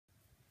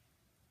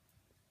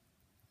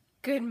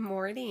Good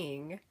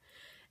morning.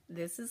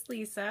 This is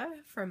Lisa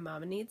from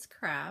Mama Needs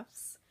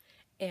Crafts,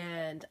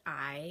 and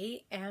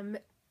I am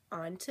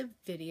on to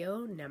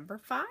video number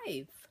 5.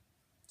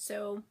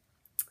 So,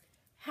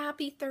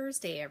 happy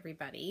Thursday,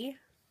 everybody.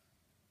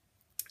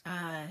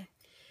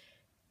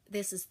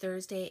 This is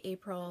Thursday,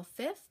 April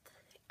 5th,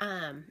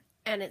 and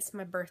it's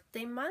my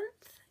birthday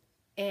month,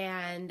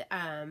 and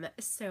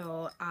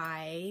so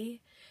I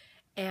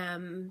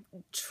am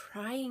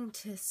trying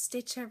to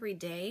stitch every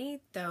day,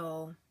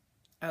 though.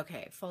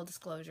 Okay, full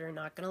disclosure,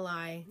 not gonna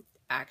lie,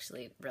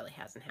 actually it really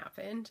hasn't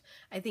happened.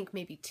 I think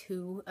maybe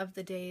 2 of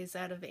the days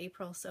out of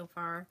April so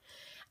far.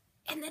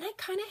 And then I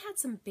kind of had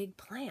some big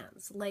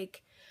plans.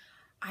 Like,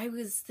 I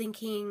was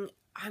thinking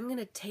I'm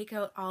gonna take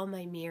out all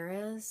my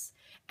miras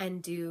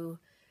and do,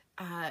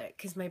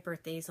 because my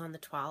birthday is on the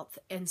 12th,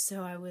 and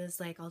so I was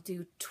like, I'll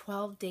do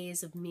 12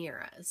 days of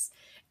miras.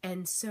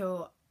 And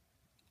so,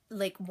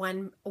 like,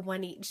 one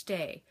each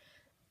day.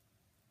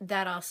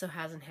 That also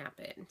hasn't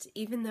happened,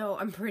 even though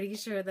I'm pretty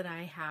sure that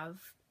I have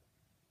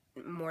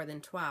more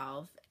than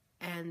 12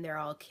 and they're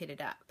all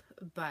kitted up,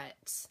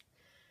 but,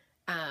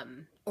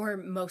 or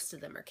most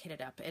of them are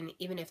kitted up, and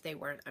even if they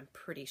weren't, I'm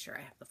pretty sure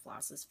I have the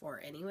flosses for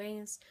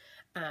anyways,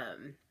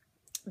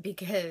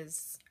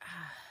 because,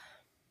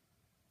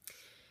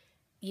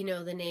 you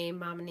know, the name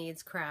Mama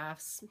Needs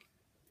Crafts,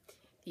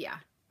 yeah,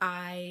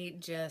 I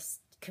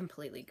just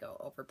completely go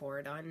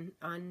overboard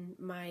on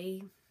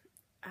my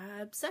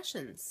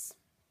obsessions.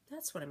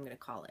 That's what I'm going to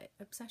call it,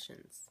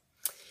 obsessions.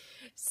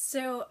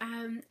 So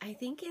I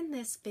think in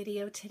this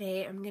video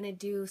today I'm going to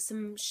do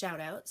some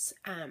shout outs.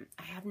 I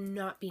have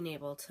not been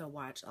able to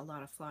watch a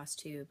lot of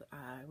Flosstube.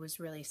 I was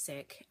really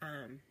sick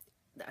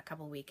a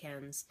couple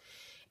weekends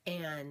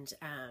and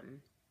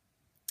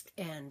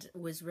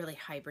was really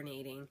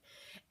hibernating,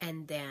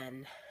 and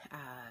then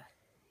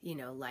you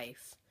know,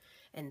 life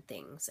and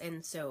things,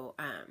 and so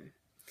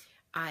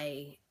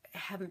I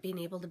haven't been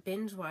able to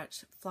binge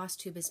watch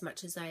Flosstube as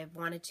much as I have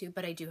wanted to,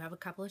 but I do have a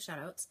couple of shout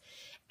outs.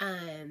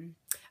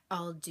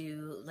 I'll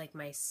do like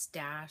my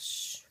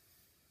stash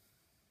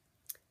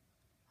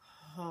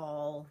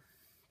haul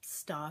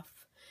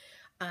stuff,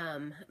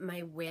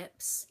 my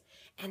WIPS,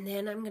 and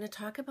then I'm going to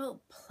talk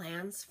about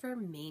plans for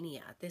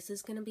Maynia. This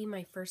is going to be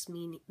my first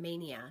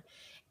Maynia,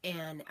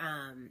 and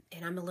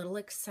I'm a little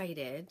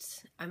excited.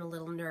 I'm a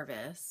little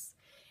nervous.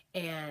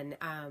 And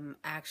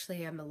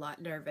actually I'm a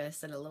lot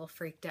nervous and a little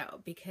freaked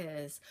out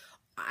because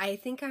I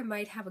think I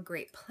might have a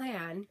great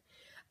plan,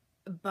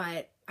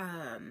 but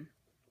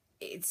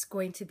it's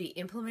going to be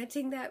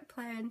implementing that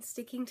plan,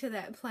 sticking to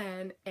that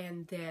plan,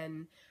 and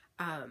then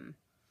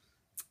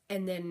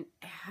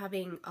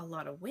having a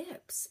lot of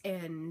WIPs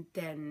and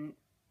then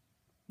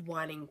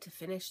wanting to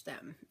finish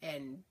them.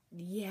 And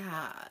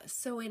yeah,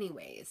 so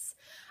anyways,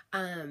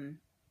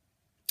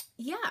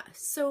 yeah,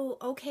 so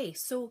okay,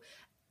 so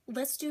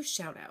let's do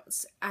shout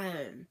outs.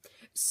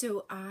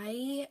 So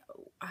I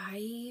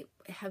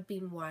have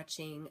been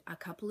watching a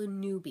couple of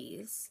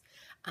newbies.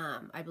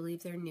 I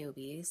believe they're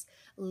newbies.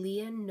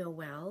 Leah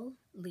Noel.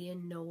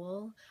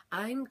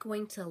 I'm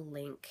going to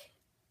link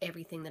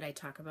everything that I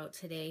talk about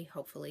today,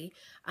 hopefully,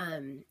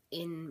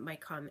 in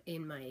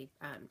my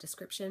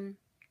description.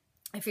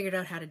 I figured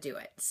out how to do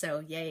it, so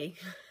yay.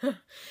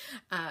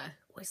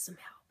 With some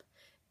help.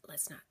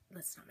 Let's not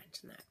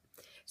mention that.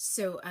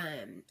 So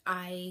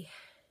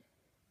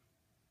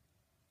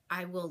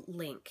I will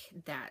link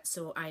that.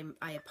 So I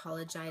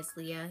apologize,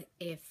 Leah,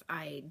 if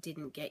I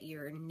didn't get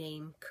your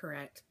name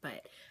correct,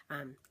 but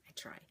I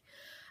try.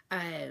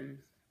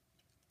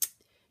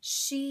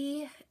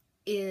 She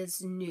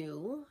is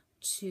new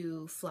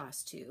to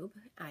Flosstube.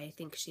 I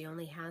think she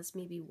only has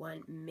maybe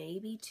 1,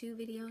 maybe 2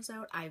 videos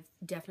out. I've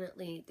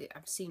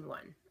seen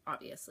one,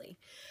 obviously,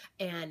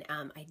 and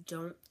I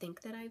don't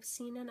think that I've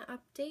seen an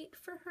update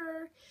for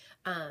her,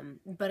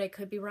 but I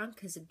could be wrong,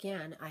 because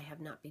again, I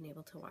have not been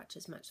able to watch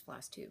as much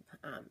Flosstube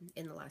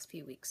in the last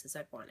few weeks as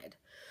I've wanted.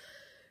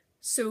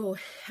 So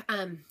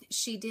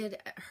she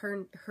did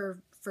her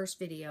first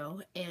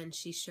video, and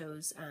she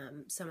shows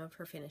some of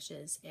her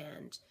finishes,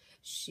 and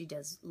she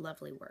does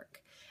lovely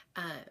work.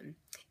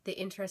 The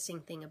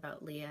interesting thing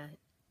about Leah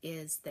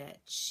is that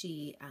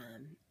she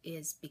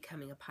is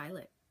becoming a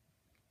pilot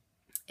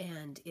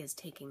and is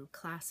taking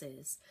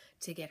classes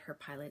to get her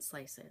pilot's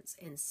license.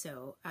 And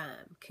so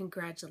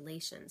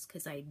congratulations,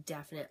 because I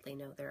definitely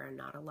know there are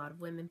not a lot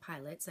of women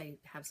pilots. I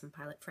have some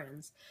pilot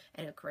friends,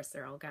 and of course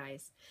they're all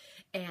guys,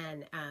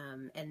 and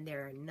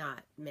there are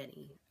not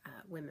many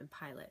women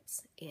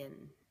pilots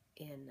in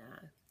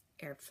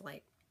air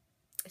flight.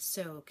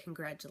 So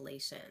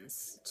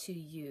congratulations to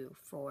you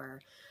for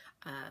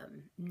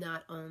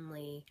not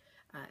only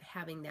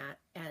having that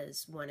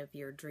as one of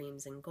your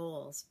dreams and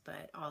goals,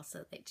 but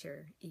also that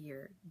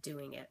you're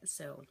doing it.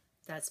 So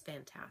that's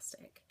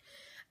fantastic.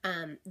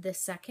 The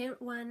second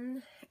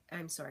one,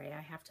 I'm sorry,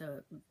 I have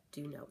to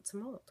do notes.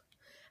 I'm old.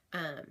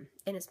 And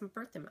it's my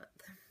birthday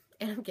month,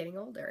 and I'm getting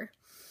older.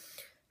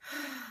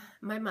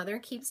 My mother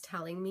keeps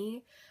telling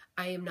me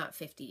I am not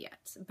 50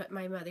 yet, but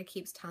my mother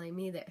keeps telling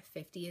me that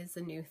 50 is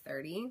the new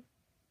 30.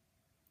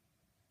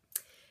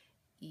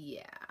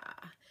 Yeah.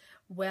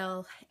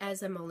 Well,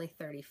 as I'm only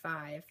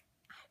 35,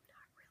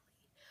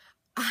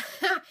 I'm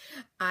not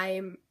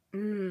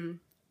really.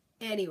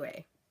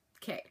 Anyway,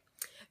 okay.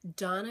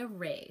 Donna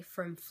Ray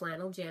from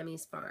Flannel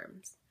Jammies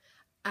Farms.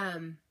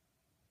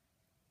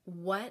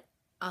 What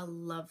a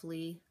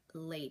lovely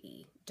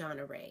lady,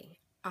 Donna Ray.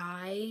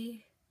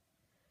 I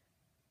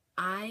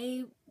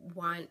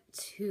want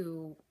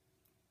to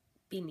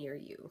be near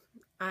you.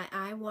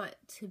 I want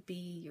to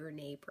be your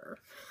neighbor.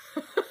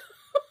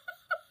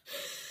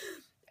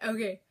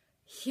 Okay,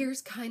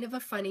 here's kind of a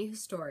funny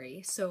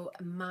story. So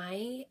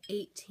my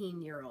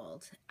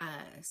 18-year-old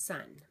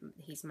son,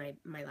 he's my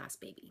last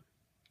baby.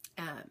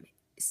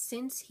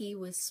 Since he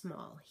was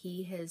small,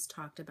 he has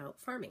talked about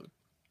farming.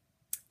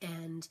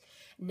 And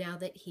now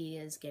that he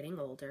is getting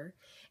older,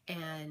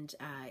 and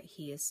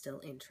he is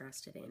still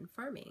interested in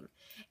farming,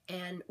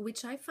 and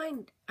which I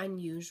find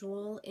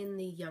unusual in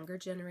the younger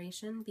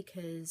generation,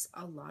 because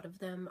a lot of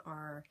them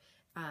are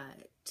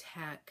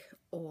tech,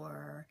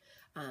 or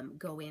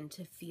go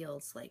into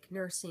fields like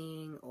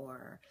nursing,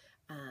 or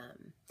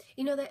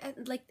you know,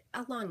 that, like,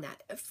 along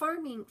that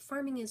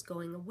farming is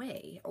going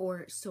away,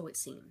 or so it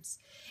seems.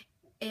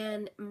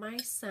 And my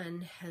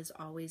son has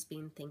always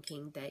been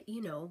thinking that,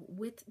 you know,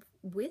 with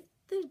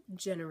the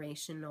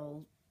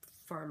generational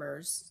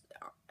farmers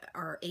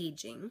are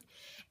aging,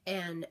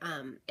 and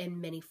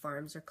many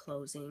farms are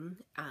closing,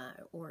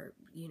 or,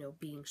 you know,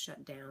 being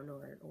shut down,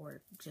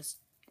 or just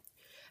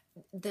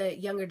the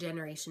younger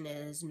generation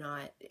is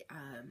not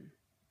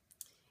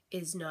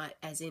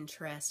as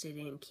interested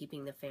in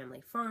keeping the family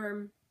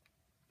farm.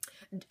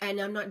 And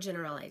I'm not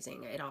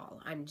generalizing at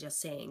all. I'm just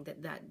saying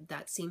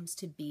that seems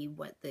to be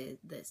what the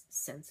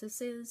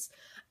census is.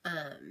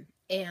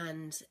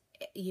 And,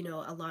 you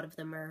know, a lot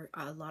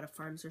of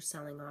farms are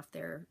selling off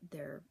their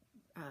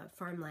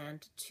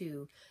farmland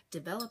to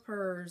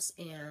developers,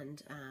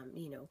 and,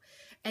 you know,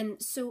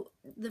 and so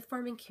the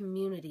farming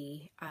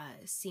community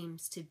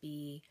seems to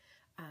be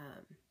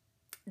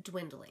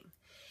dwindling.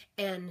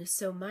 And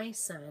so my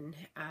son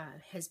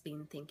has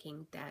been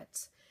thinking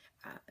that,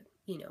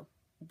 you know,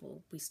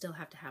 well, we still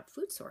have to have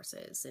food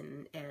sources,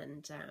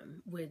 and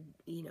would,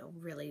 you know,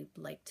 really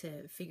like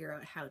to figure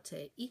out how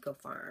to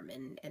eco-farm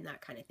and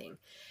that kind of thing.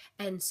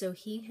 And so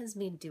he has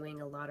been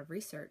doing a lot of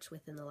research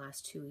within the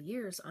last 2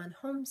 years on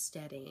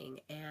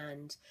homesteading,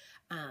 and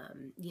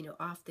you know,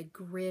 off the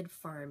grid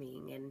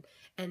farming,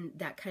 and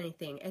that kind of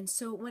thing. And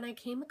so when I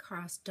came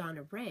across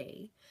Donna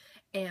Ray,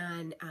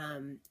 and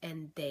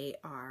they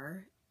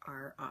are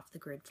off the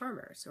grid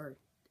farmers, or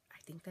I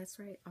think that's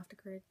right, off the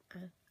grid.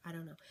 I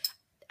don't know.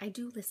 I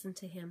do listen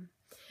to him,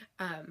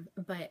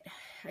 but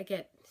I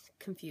get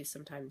confused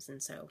sometimes,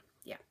 and so,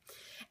 yeah.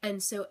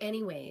 And so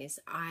anyways,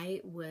 I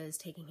was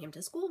taking him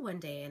to school one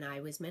day, and I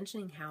was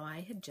mentioning how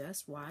I had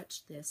just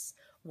watched this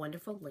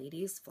wonderful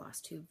lady's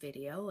Flosstube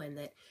video, and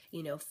that,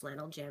 you know,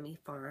 Flannel Jammy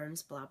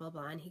Farms, blah, blah,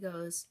 blah. And he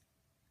goes,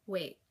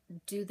 wait,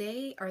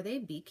 are they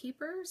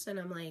beekeepers? And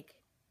I'm like,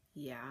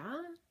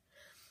 yeah.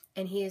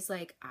 And he is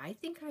like, I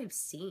think I've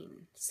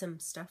seen some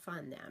stuff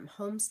on them.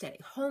 Homesteading.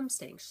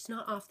 She's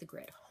not off the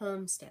grid.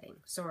 Homesteading.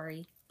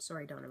 Sorry,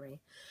 Donna Ray.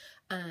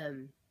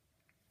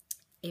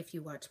 If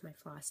you watch my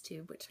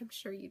Flosstube, which I'm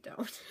sure you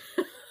don't.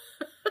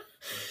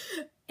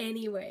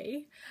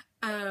 Anyway,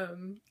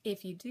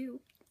 if you do,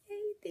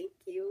 hey, thank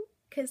you,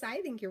 because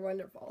I think you're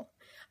wonderful.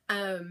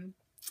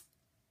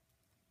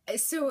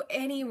 So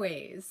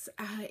anyways,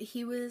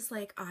 he was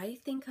like, I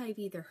think I've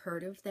either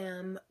heard of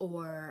them,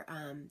 or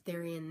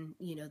they're in,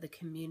 you know, the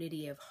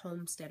community of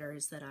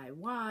homesteaders that I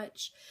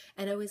watch.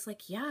 And I was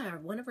like, yeah,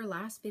 one of her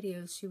last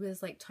videos, she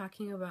was like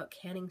talking about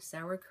canning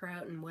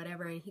sauerkraut and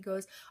whatever. And he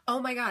goes, oh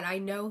my God, I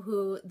know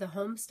who the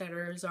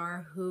homesteaders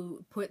are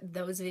who put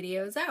those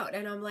videos out.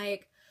 And I'm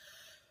like,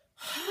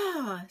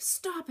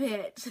 stop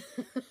it.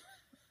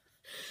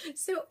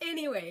 So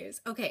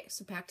anyways, okay,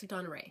 so back to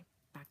Donna Ray.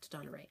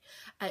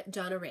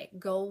 Donna Ray,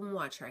 go and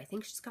watch her. I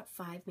think she's got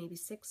 5, maybe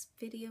 6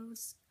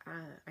 videos.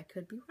 I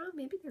could be wrong.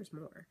 Maybe there's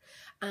more.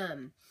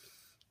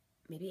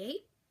 Maybe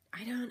 8.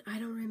 I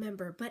don't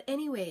remember. But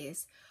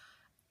anyways,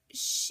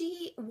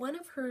 one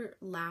of her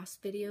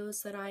last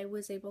videos that I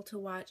was able to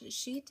watch,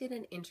 she did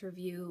an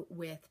interview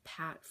with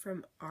Pat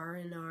from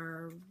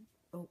R&R.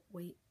 Oh,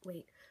 wait.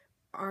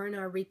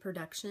 R&R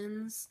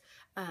Reproductions,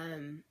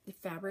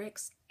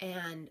 Fabrics,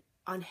 and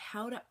on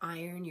how to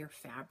iron your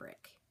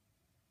fabric.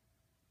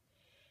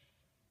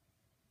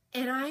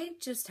 And I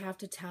just have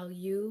to tell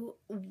you,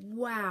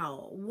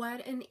 wow,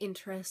 what an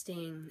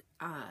interesting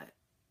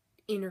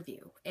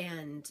interview,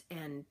 and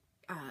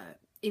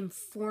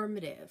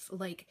informative.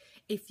 Like,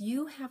 if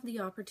you have the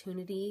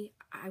opportunity,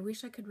 I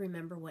wish I could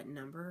remember what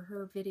number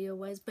her video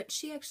was, but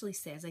she actually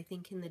says, I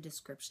think in the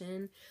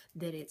description,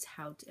 that it's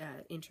how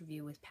to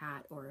interview with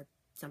Pat, or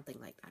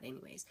something like that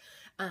anyways,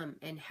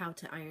 and how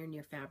to iron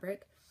your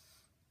fabric.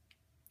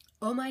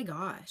 Oh my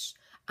gosh.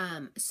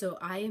 So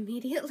I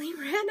immediately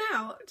ran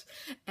out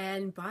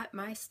and bought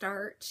my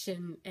starch,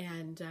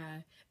 and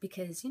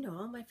because, you know,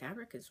 all my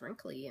fabric is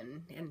wrinkly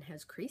and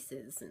has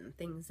creases and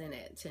things in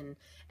it,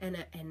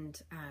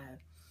 and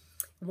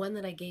one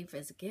that I gave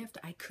as a gift,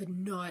 I could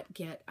not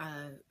get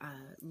a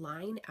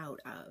line out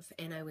of,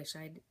 and I wish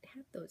I'd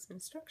had those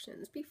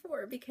instructions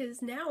before,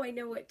 because now I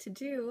know what to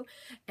do.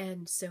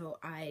 And so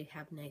I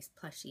have nice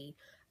plushy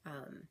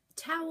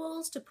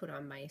towels to put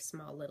on my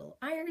small little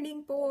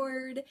ironing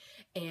board,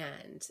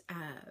 and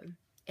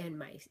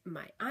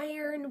my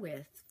iron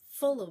with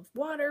full of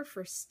water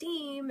for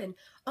steam, and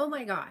oh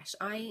my gosh,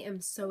 I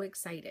am so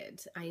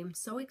excited. I am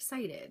so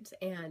excited.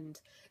 And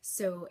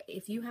so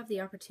if you have the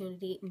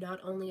opportunity,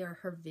 not only are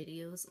her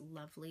videos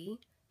lovely,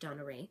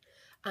 Donna Ray,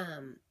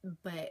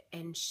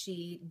 and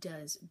she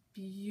does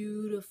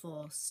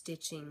beautiful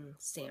stitching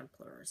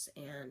samplers,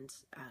 and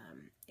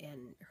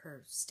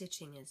her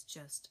stitching is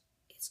just,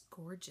 it's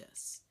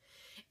gorgeous.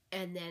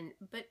 And then,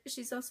 but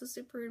she's also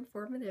super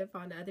informative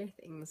on other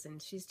things,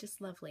 and she's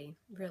just lovely.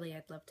 Really,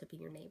 I'd love to be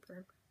your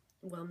neighbor.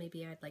 Well,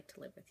 maybe I'd like to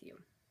live with you.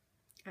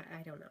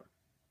 I don't know.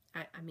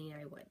 I mean,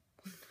 I would.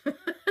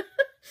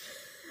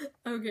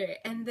 Okay,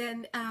 and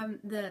then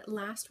the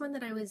last one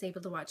that I was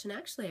able to watch, and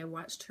actually I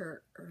watched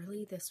her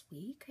early this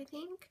week, I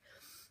think,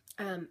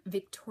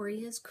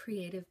 Victoria's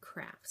Creative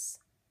Crafts.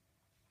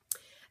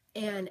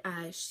 And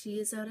she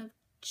is out of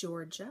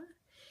Georgia,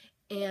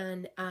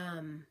 and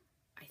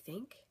I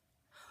think,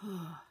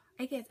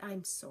 I guess,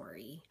 I'm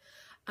sorry.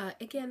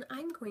 Again,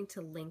 I'm going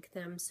to link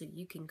them so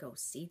you can go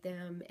see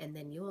them, and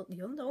then you'll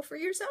know for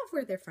yourself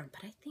where they're from.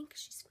 But I think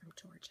she's from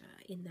Georgia,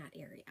 in that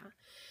area,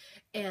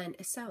 and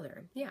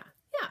southern, yeah.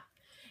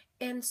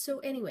 And so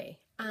anyway,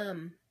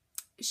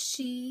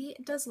 she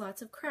does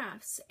lots of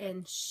crafts,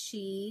 and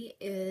she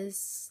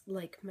is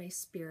like my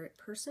spirit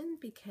person,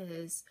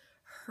 because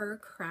her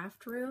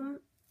craft room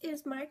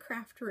is my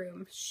craft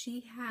room.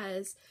 She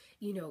has,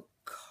 you know,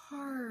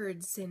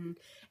 cards and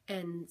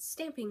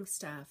stamping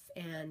stuff,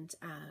 and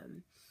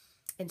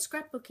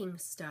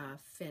scrapbooking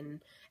stuff,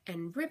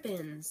 and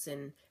ribbons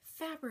and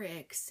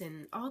fabrics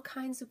and all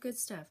kinds of good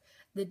stuff.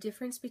 The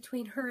difference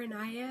between her and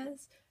I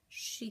is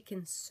she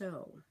can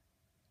sew.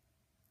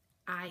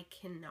 I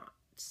cannot.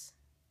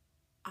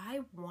 I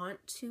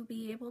want to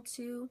be able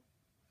to.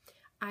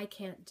 I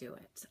can't do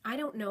it. I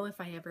don't know if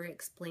I ever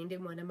explained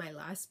in one of my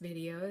last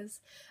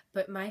videos,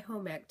 but my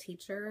home ec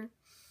teacher,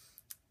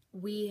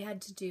 we had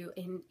to do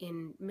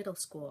in middle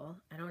school,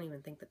 I don't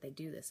even think that they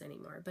do this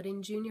anymore, but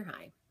in junior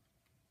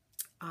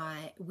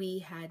high, we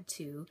had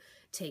to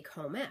take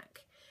home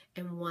ec.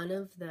 And one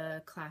of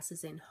the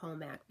classes in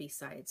home ec,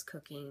 besides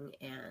cooking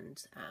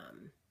and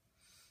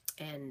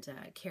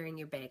carrying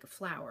your bag of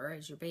flour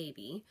as your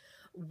baby,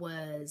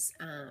 was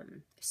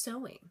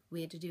sewing.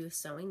 We had to do a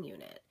sewing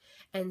unit.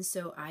 And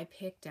so I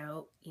picked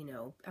out, you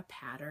know, a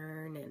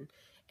pattern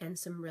and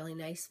some really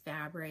nice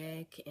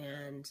fabric,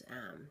 and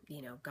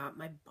you know, got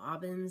my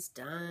bobbins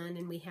done,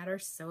 and we had our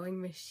sewing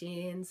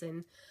machines,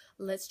 and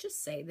let's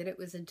just say that it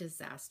was a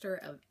disaster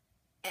of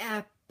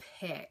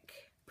epic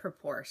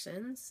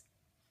proportions.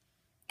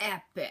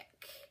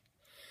 Epic.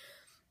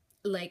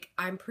 Like,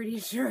 I'm pretty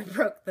sure I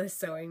broke the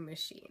sewing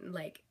machine,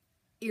 like,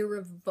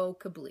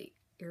 irrevocably,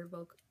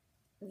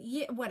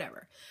 yeah,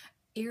 whatever,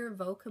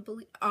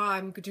 irrevocably, oh,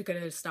 I'm just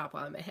gonna stop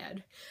on my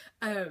head.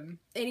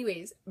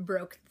 Anyways,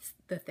 broke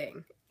the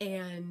thing,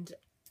 and,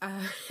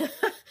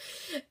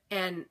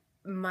 and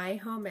my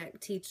home ec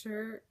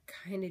teacher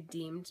kind of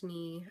deemed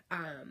me,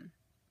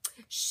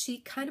 she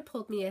kind of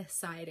pulled me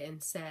aside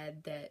and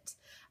said that,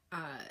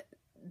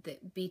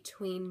 that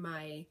between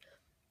my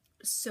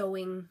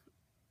sewing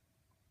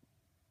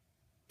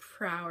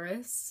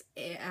prowess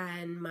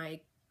and my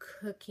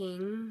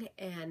cooking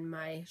and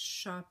my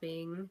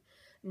shopping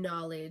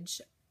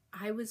knowledge,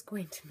 I was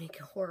going to make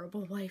a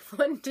horrible wife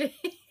one day.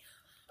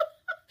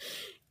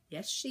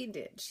 Yes, she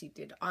did. She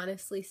did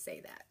honestly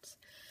say that.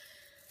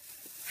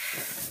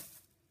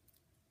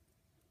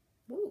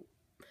 Woo.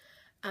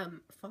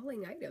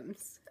 Falling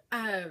items.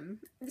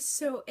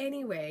 So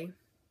anyway,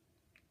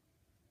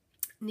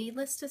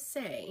 needless to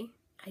say,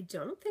 I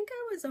don't think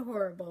I was a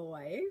horrible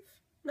wife,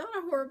 not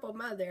a horrible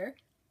mother.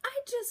 I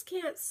just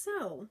can't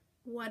sew.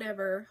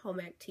 Whatever home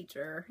ec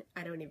teacher,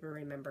 I don't even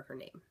remember her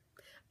name,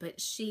 but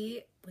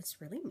she was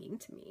really mean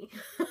to me.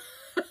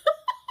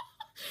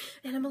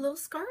 And I'm a little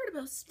scarred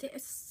about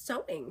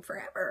sewing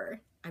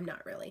forever. I'm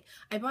not really.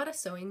 I bought a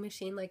sewing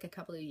machine like a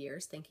couple of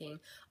years thinking,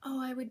 oh,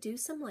 I would do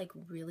some like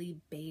really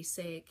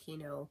basic, you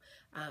know,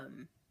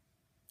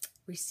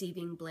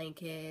 receiving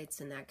blankets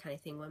and that kind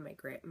of thing when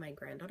my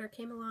granddaughter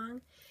came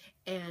along,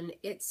 and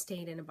it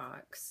stayed in a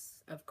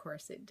box. Of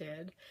course it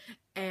did.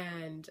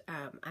 And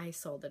I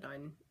sold it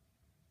on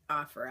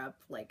OfferUp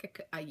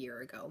like a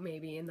year ago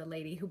maybe, and the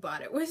lady who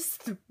bought it was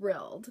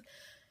thrilled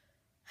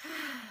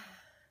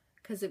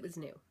because it was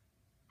new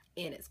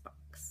in its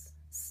box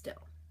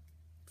still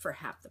for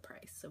half the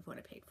price of what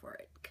I paid for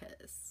it,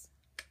 because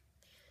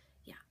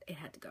yeah, it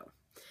had to go.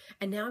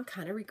 And now I'm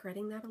kind of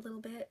regretting that a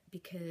little bit,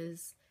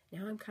 because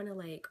now I'm kind of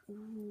like,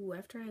 ooh,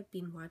 after I've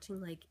been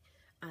watching like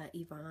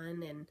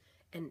Yvonne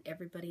and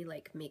everybody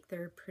like make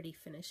their pretty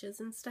finishes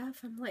and stuff,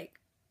 I'm like,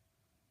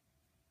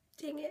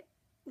 dang it,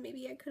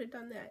 maybe I could have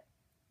done that.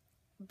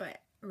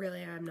 But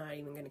Really, I'm not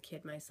even going to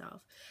kid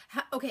myself.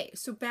 Okay,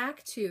 so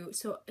back to,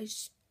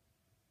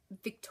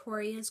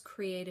 Victoria's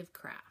Creative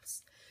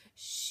Crafts.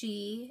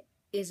 She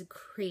is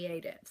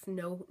creative,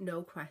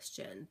 no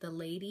question. The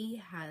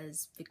lady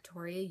has,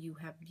 Victoria, you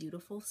have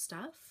beautiful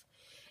stuff.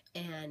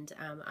 And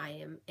I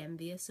am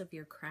envious of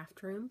your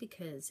craft room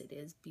because it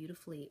is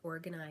beautifully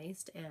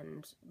organized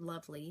and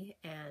lovely,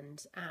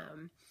 and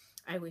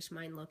I wish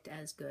mine looked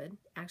as good.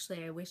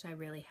 Actually, I wish I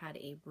really had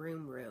a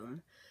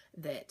room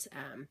that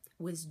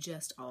was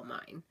just all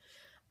mine.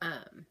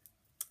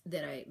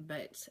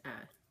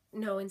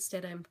 No,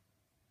 instead I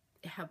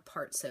have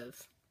parts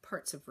of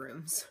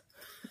rooms.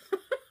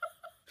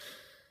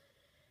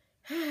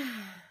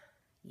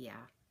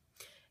 Yeah.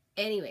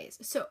 Anyways,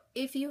 so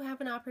if you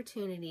have an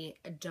opportunity,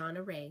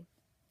 Donna Ray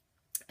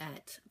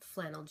at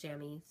Flannel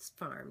Jammy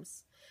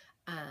Farms,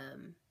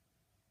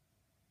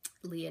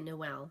 Leah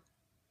Noel,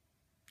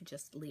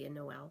 just Leah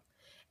Noel,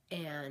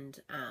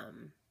 and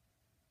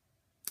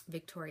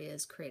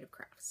Victoria's Creative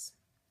Crafts.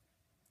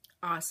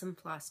 Awesome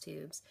floss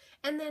tubes.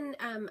 And then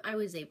I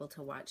was able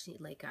to watch,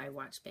 like I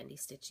watched Bendy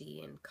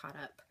Stitchy and caught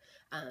up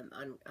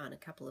on a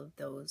couple of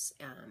those.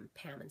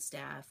 Pam and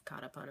Steph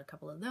caught up on a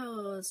couple of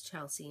those.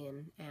 Chelsea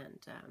and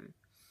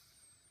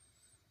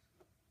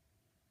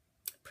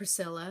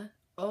Priscilla.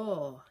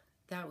 Oh,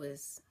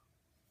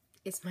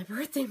 it's my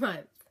birthday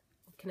month.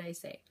 What can I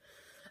say?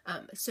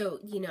 So,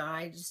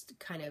 I just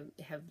kind of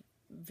have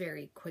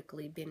very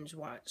quickly binge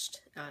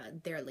watched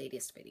their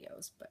latest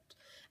videos, but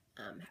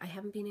I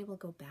haven't been able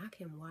to go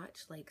back and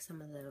watch like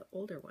some of the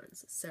older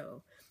ones,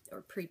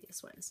 or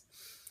previous ones.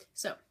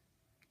 So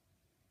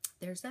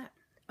there's that.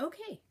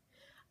 Okay.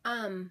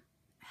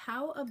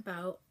 How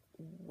about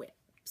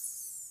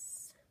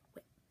WIPS?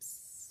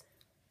 WIPS.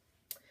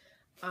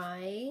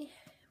 I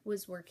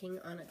was working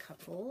on a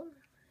couple.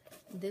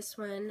 This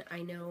one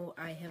I know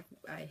I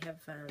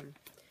have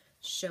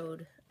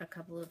showed a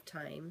couple of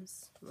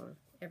times. Well,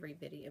 every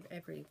video,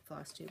 every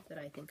floss tube that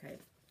I think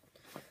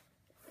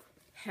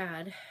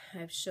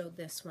I've showed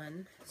this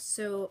one.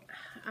 So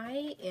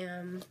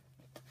where's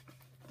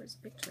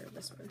a picture of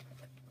this one?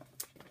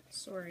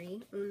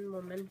 Sorry, un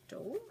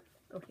momento.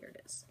 Oh, here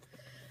it is.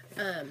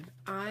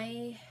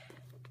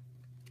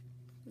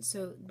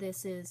 So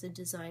this is a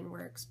design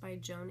works by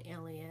Joan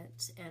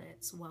Elliot, and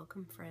it's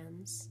Welcome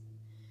Friends.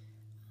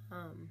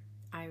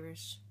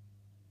 Irish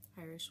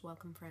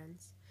Welcome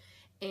Friends.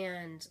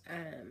 And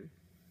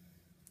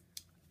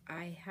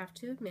I have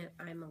to admit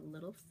I'm a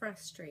little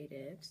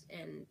frustrated,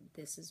 and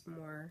this is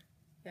more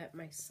at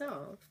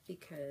myself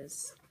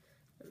because,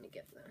 let me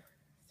get the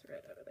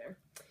thread out of there.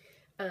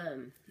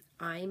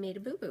 I made a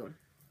boo-boo.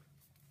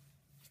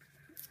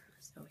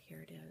 So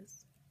here it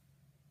is.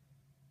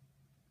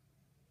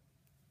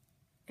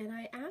 And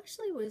I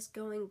actually was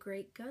going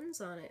great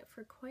guns on it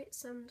for quite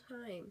some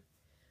time,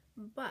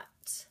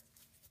 but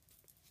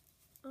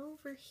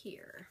over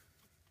here,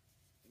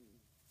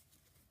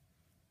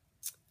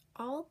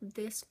 all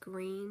this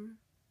green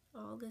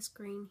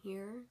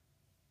here,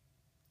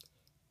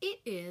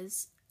 it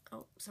is,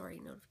 oh, sorry,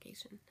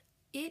 notification.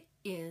 It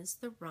is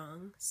the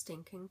wrong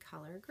stinking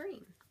color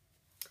green.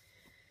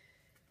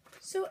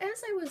 So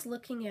as I was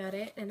looking at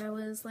it, and I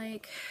was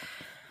like,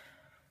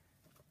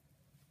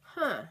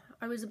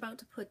 I was about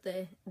to put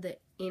the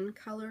in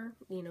color,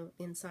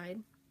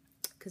 inside,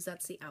 because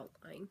that's the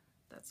outline.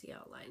 That's the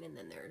outline, and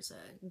then there's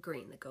a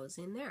green that goes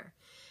in there.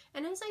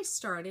 And as I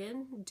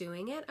started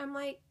doing it, I'm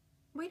like,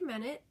 wait a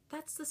minute,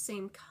 that's the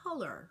same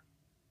color.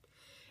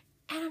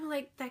 And I'm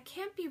like, that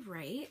can't be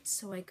right.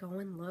 So I go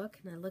and look,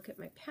 and I look at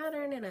my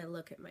pattern, and I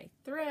look at my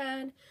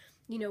thread,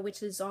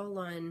 which is all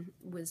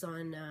was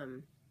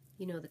on,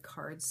 the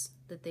cards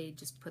that they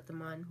just put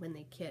them on when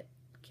they kit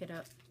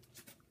up.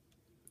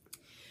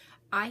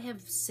 I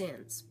have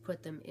since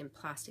put them in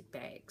plastic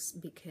bags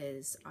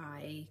because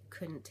I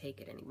couldn't take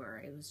it anymore.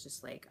 It was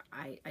just like,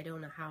 I don't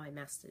know how I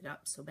messed it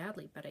up so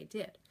badly, but I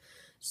did.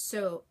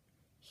 So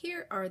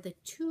here are the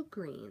two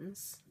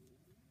greens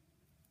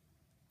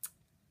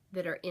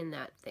that are in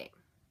that thing.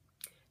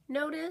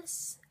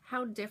 Notice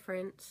how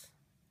different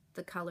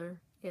the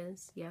color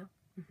is. Yeah.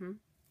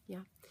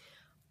 Yeah.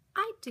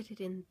 I did it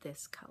in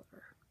this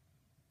color.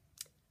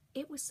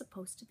 It was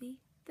supposed to be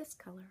this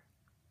color.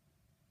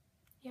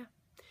 Yeah.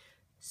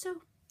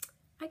 So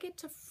I get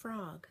to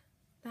frog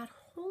that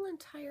whole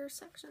entire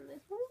section,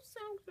 this whole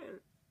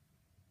section.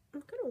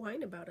 I'm going to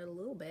whine about it a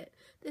little bit.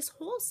 This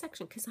whole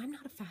section, because I'm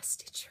not a fast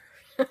stitcher.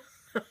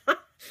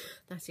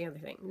 That's the other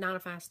thing, not a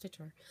fast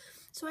stitcher.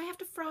 So I have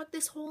to frog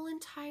this whole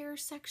entire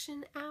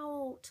section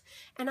out.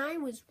 And I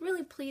was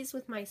really pleased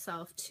with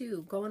myself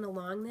too, going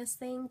along this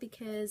thing,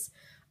 because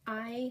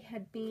I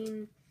had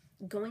been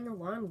going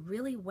along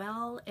really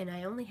well, and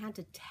I only had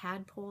to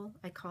tadpole.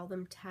 I call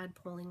them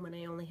tadpoling when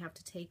I only have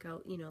to take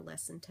out,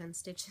 less than 10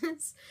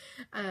 stitches.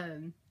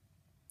 I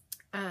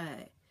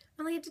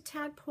only had to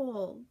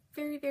tadpole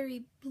very,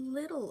 very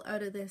little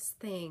out of this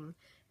thing.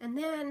 And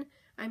then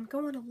I'm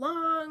going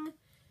along,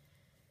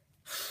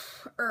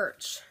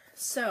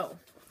 So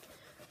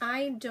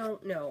I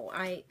don't know.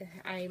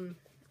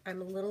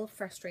 I'm a little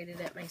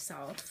frustrated at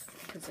myself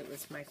because it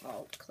was my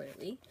fault,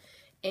 clearly.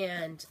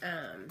 And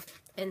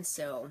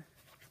so,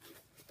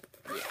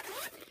 yeah,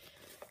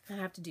 I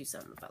have to do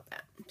something about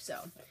that.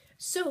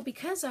 So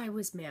because I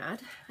was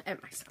mad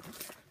at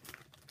myself,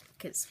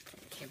 because I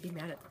can't be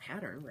mad at the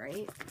pattern,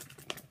 right?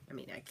 I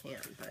mean, I can,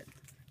 but I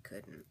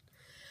couldn't.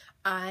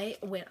 I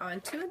went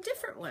on to a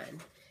different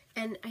one.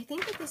 And I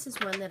think that this is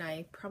one that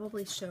I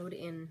probably showed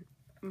in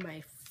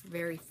my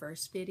very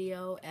first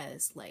video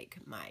as like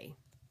my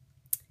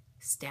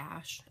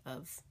stash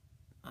of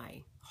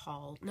my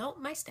haul. No,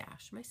 my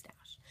stash.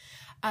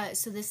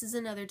 So this is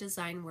another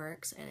Design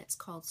Works, and it's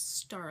called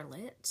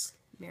Starlet,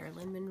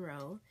 Marilyn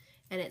Monroe,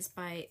 and it's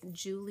by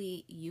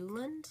Julie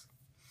Ueland,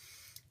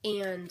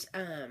 and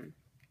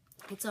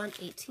it's on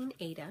 18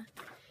 Aida,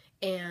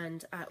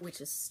 and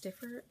which is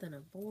stiffer than a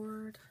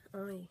board.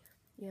 Oh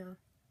yeah.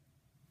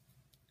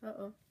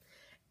 Uh-oh.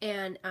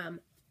 And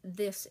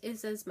this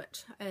is as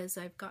much as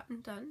I've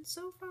gotten done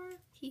so far.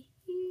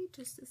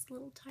 Just this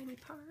little tiny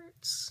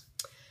part.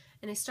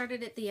 And I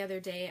started it the other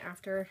day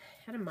after I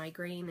had a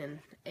migraine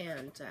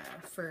and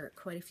for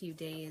quite a few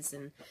days,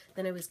 and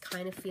then I was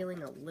kind of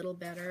feeling a little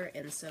better,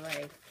 and so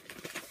I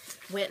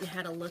went and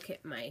had a look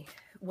at my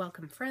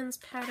Welcome Friends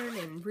pattern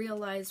and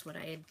realized what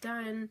I had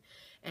done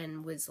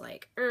and was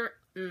like,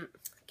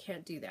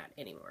 can't do that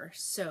anymore.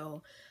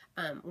 So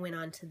went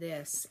on to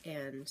this,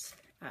 and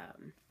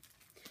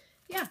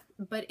yeah,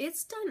 but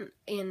it's done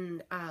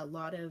in a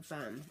lot of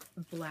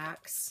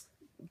blacks,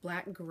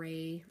 black,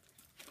 gray,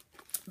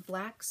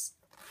 blacks,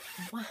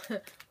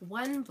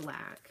 one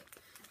black,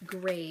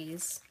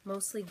 grays,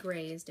 mostly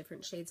grays,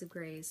 different shades of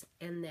grays,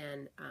 and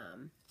then,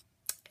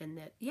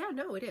 yeah,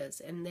 no, it is,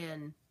 and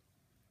then,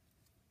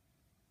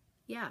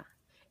 yeah,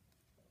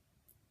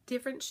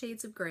 different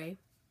shades of gray,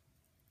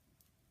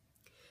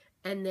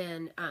 and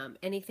then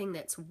anything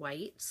that's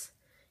white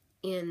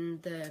in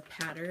the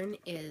pattern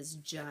is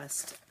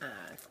just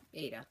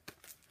Aida.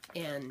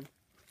 And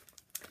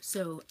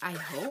so I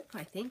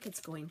think it's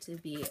going to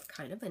be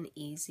kind of an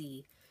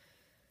easy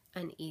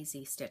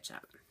stitch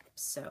up.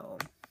 So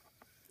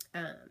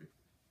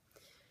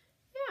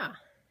yeah,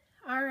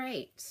 all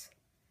right,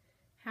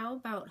 how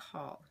about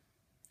haul?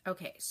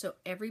 Okay, so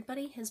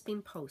everybody has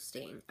been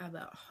posting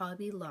about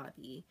Hobby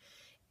Lobby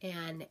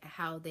and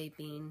how they've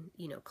been,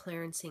 you know,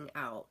 clearancing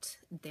out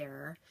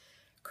their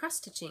cross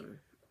stitching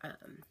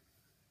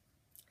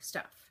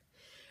stuff.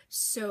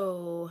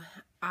 So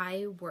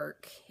I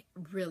work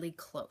really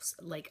close,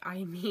 like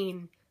I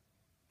mean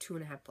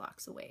 2.5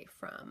 blocks away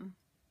from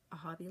a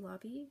Hobby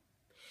Lobby.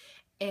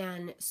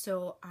 And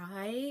so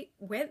I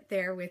went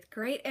there with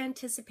great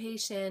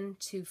anticipation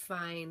to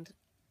find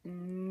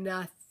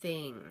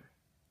nothing,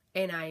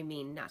 and I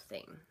mean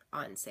nothing,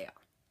 on sale.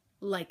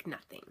 Like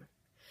nothing.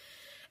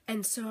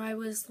 And so I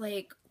was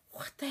like,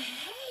 what the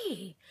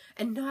hey?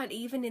 And not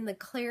even in the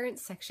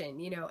clearance section,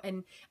 you know.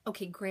 And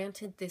okay,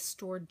 granted, this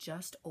store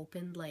just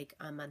opened like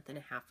a month and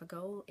a half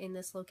ago in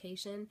this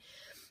location,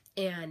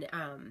 and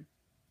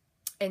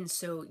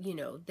so, you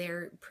know,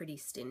 they're pretty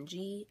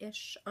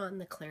stingy-ish on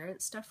the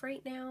clearance stuff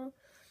right now.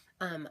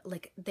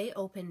 Like they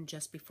opened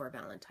just before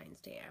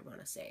Valentine's Day, I want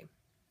to say.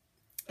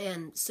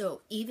 And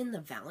so even the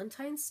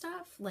Valentine's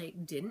stuff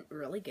like didn't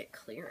really get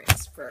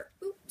clearance for,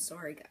 oops,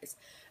 sorry guys,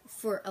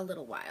 for a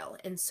little while.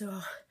 And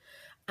so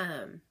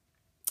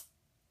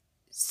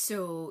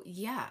so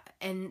yeah,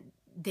 and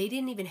they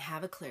didn't even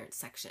have a clearance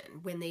section.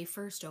 When they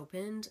first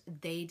opened,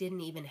 they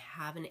didn't even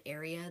have an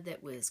area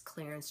that was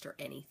clearanced or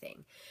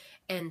anything.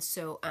 And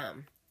so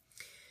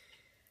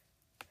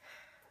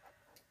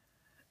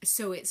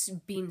so it's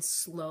been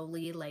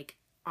slowly like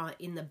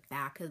in the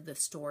back of the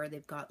store,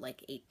 they've got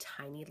like a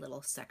tiny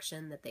little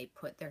section that they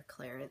put their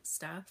clearance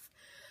stuff.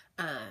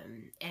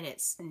 And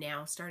it's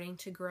now starting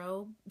to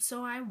grow.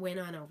 So I went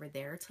on over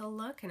there to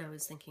look, and I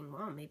was thinking,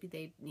 well, maybe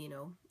they, you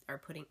know, are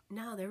putting,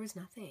 no, there was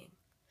nothing.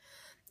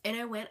 And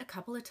I went a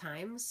couple of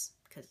times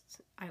because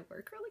I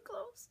work really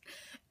close,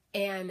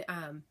 and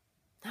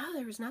no,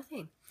 there was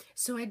nothing.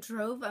 So I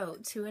drove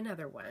out to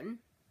another one,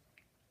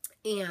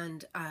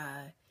 and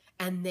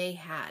they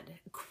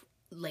had,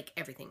 like,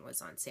 everything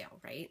was on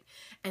sale, right?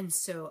 And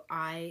so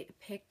I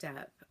picked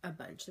up a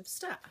bunch of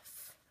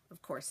stuff.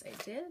 Of course I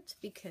did,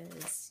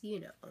 because, you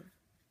know,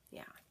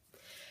 yeah.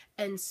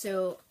 And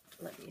so,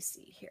 let me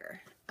see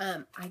here.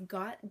 I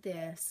got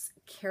this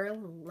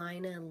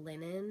Carolina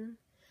linen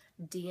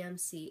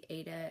DMC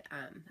Aida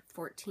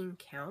 14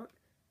 count.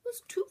 It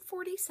was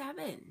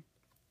 $247.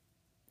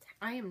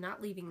 I am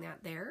not leaving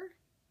that there.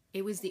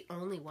 It was the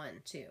only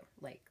one, too.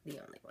 Like, the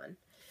only one.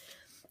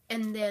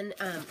 And then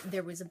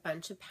there was a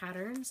bunch of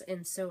patterns,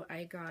 and so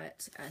I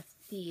got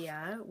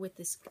Thea with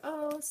this,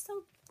 oh,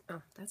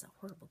 that's a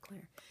horrible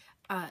glare.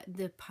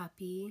 The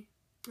puppy,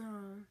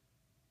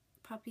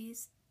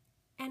 puppies,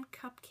 and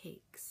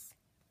cupcakes.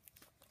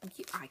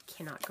 I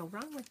cannot go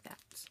wrong with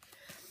that.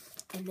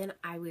 And then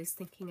I was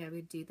thinking I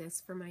would do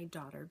this for my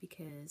daughter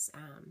because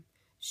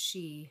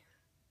she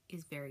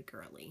is very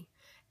girly.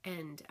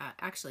 And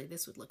actually,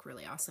 this would look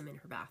really awesome in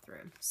her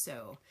bathroom.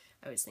 So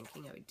I was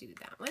thinking I would do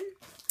that one.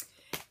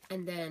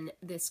 And then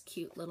this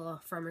cute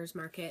little farmer's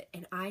market.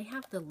 And I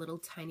have the little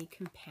tiny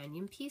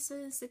companion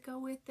pieces that go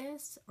with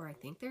this, or I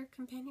think they're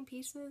companion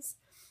pieces.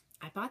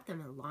 I bought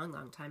them a long,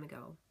 long time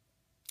ago.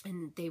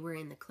 And they were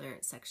in the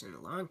clearance section a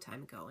long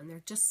time ago. And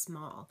they're just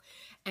small.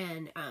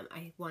 And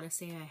I want to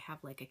say I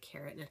have like a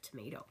carrot and a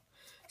tomato.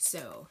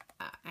 So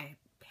I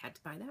had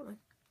to buy that one.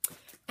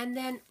 And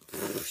then,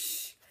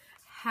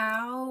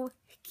 how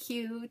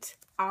cute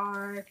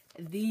are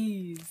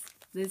these?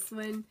 This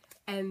one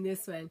and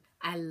this one.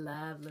 I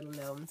love little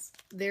gnomes.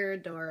 They're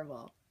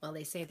adorable. Well,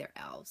 they say they're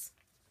elves.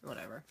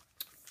 Whatever.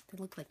 They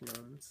look like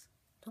gnomes.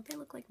 Don't they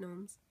look like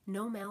gnomes?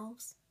 Gnome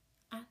elves?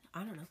 I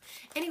don't know.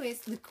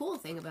 Anyways, the cool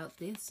thing about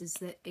this is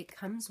that it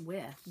comes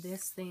with,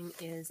 this thing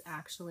is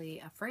actually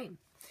a frame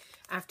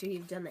after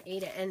you've done the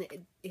Ada. And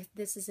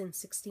this is in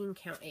 16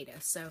 count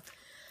Ada. So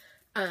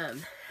I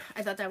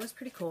thought that was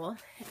pretty cool.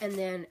 And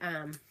then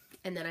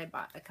I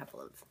bought a couple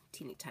of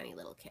teeny tiny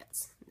little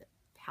kits.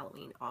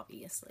 Halloween,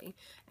 obviously.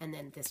 And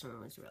then this one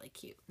was really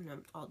cute.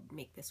 And I'll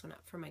make this one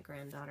up for my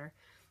granddaughter.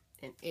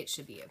 And it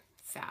should be a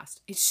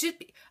fast. It should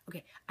be.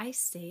 Okay, I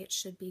say it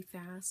should be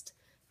fast,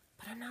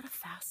 but I'm not a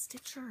fast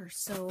stitcher.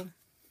 So,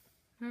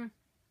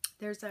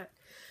 there's that.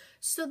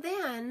 So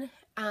then,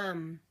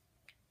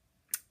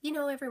 you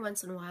know, every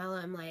once in a while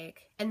I'm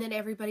like, and then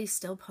everybody's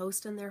still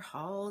posting their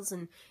hauls,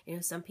 and, you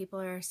know, some people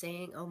are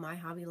saying, oh, my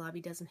Hobby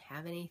Lobby doesn't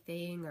have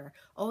anything, or,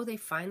 oh, they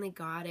finally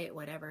got it,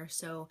 whatever.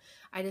 So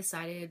I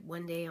decided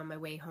one day on my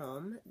way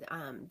home,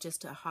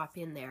 just to hop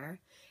in there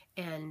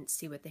and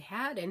see what they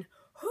had, and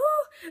whoo,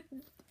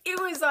 it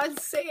was on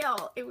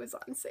sale. It was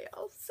on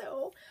sale.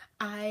 So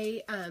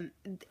I,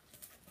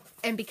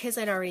 and because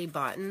I'd already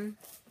bought,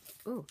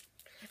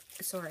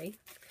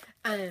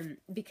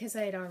 because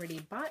I had already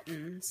bought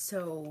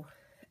so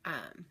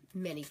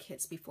many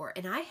kits before,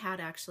 and I had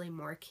actually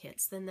more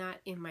kits than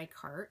that in my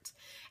cart,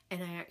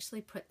 and I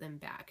actually put them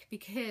back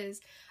because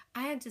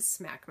I had to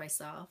smack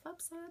myself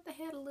upside the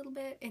head a little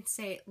bit and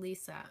say,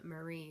 Lisa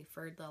Marie,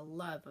 for the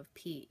love of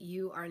Pete,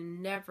 you are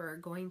never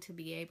going to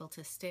be able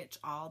to stitch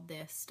all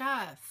this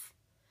stuff.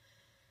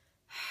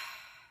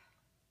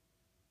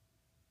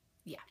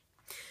 Yeah.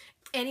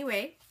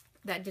 Anyway,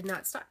 that did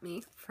not stop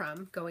me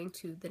from going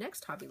to the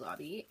next Hobby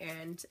Lobby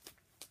and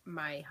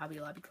my Hobby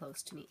Lobby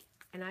close to me.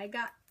 And I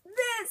got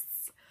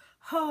this!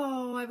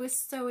 Oh, I was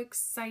so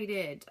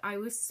excited. I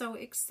was so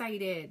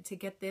excited to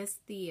get this.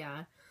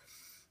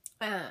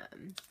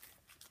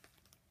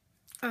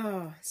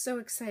 Oh, so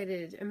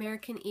excited.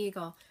 American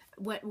Eagle.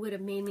 What would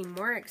have made me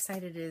more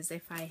excited is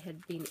if I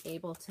had been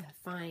able to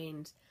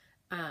find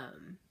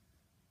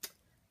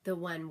the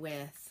one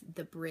with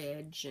the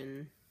bridge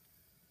and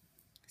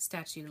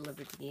Statue of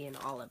Liberty and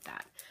all of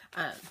that.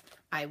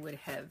 I would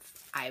have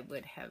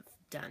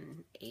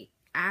done a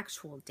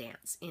actual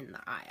dance in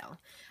the aisle.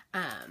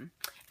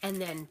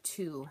 And then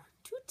two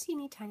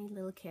teeny tiny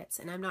little kits,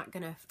 and I'm not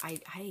gonna,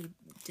 I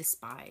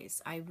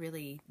despise, I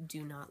really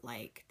do not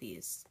like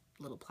these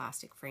little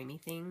plastic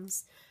framey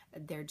things.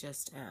 They're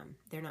just,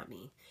 they're not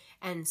me.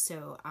 And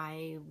so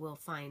I will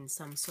find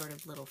some sort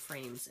of little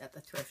frames at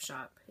the thrift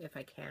shop if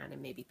I can,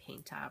 and maybe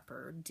paint up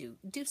or do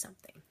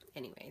something.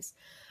 Anyways,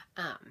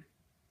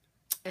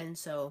 and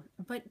so,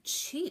 but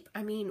cheap.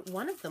 I mean,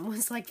 one of them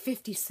was like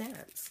 50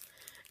 cents.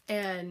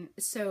 And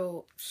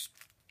so,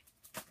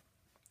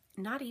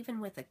 not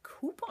even with a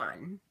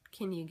coupon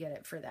can you get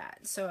it for that.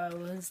 So I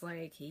was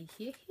like,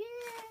 yes,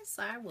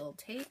 I will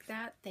take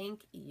that.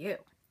 Thank you.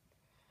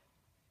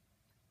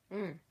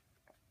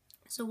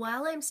 So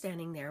while I'm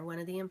standing there, one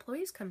of the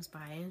employees comes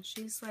by and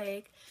she's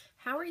like,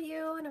 how are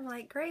you? And I'm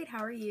like, great,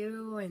 how are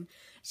you? And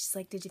she's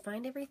like, did you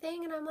find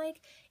everything? And I'm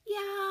like,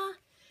 yeah.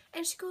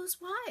 And she goes,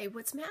 why?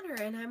 What's the matter?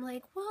 And I'm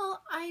like,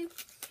 well,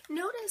 I've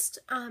noticed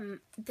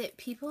that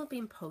people have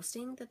been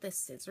posting that the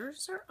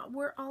scissors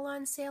were all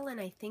on sale, and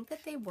I think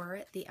that they were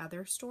at the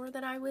other store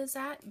that I was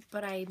at,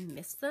 but I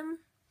missed them,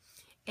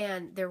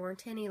 and there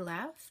weren't any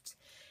left.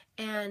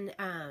 And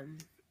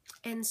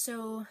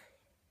so,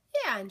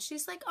 yeah, and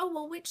she's like, oh,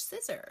 well, which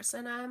scissors?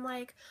 And I'm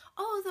like,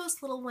 oh,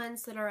 those little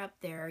ones that are up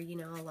there, you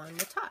know, along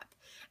the top.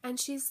 And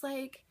she's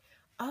like,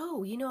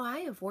 oh, you know, I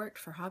have worked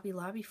for Hobby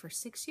Lobby for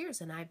 6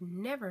 years, and I've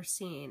never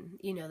seen,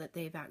 you know, that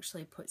they've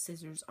actually put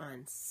scissors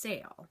on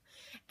sale.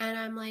 And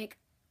I'm like,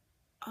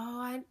 oh,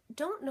 I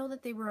don't know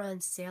that they were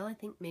on sale. I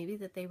think maybe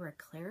that they were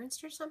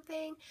clearanced or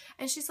something.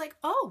 And she's like,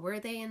 oh, were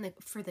they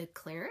for the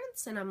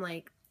clearance? And I'm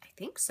like, I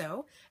think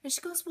so. And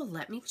she goes, well,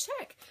 let me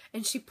check.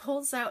 And she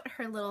pulls out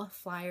her little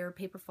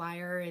paper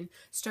flyer, and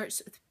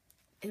starts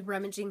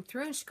rummaging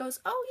through, and she goes,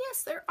 oh,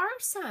 yes, there are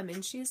some.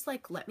 And she's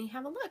like, let me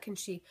have a look. And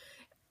she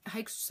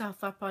hikes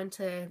herself up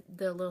onto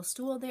the little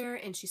stool there,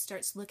 and she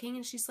starts looking,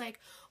 and she's like,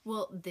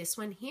 well, this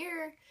one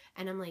here.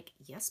 And I'm like,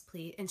 yes,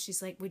 please. And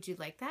she's like, would you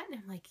like that?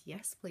 And I'm like,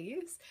 yes,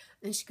 please.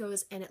 And she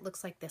goes, and it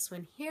looks like this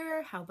one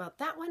here. How about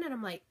that one? And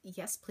I'm like,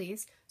 yes,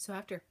 please. So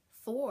after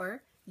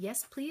 4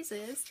 yes,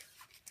 pleases,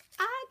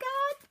 I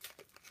got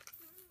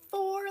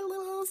 4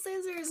 little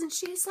scissors. And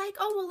she's like,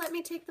 oh, well, let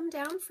me take them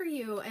down for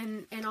you,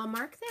 and I'll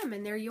mark them,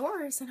 and they're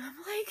yours. And I'm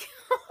like,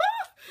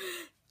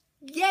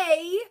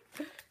 yay.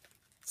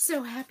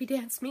 So happy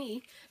dance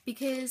me,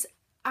 because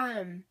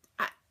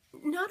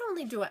not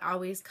only do I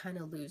always kind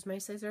of lose my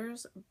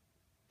scissors,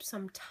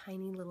 some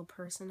tiny little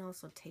person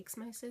also takes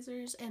my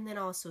scissors, and then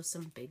also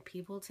some big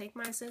people take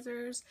my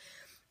scissors.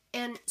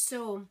 And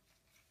so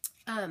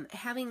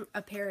having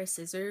a pair of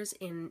scissors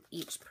in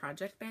each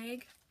project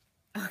bag,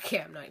 okay,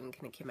 I'm not even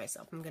going to kid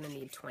myself, I'm going to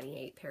need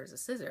 28 pairs of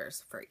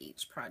scissors for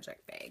each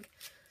project bag.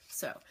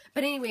 So,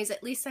 but anyways,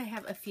 at least I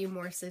have a few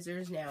more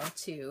scissors now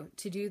to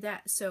do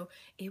that. So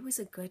it was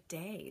a good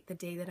day, the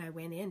day that I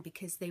went in,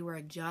 because they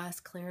were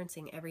just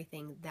clearancing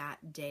everything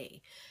that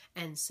day.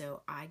 And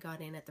so I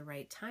got in at the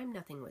right time,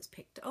 nothing was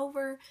picked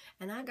over,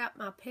 and I got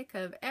my pick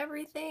of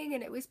everything,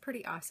 and it was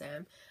pretty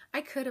awesome.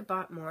 I could have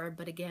bought more,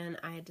 but again,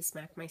 I had to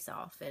smack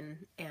myself,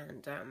 and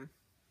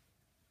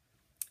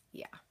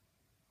yeah.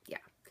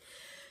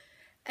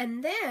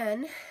 And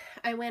then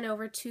I went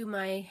over to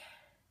my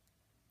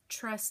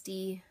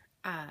trusty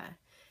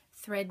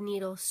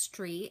Threadneedle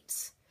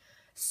Street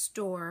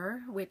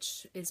store,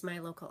 which is my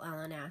local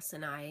L&S,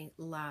 and I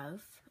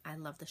love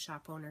the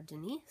shop owner,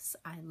 Denise.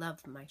 I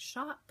love my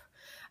shop.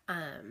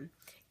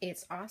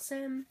 It's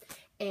awesome,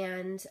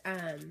 and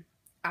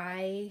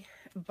I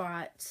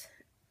bought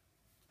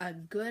a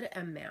good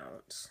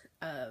amount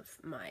of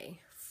my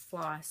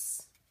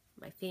floss,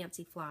 my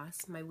fancy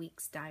floss, my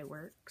Weeks Dye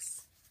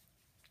Works.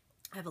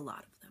 I have a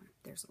lot of them.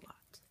 There's a lot.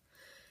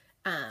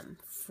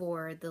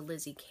 For the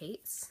Lizzie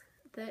Kates,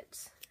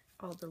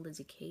 all the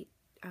Lizzie Kate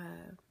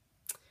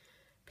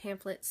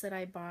pamphlets that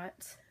I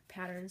bought,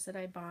 patterns that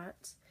I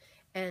bought,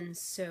 and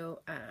so,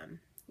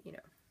 you know,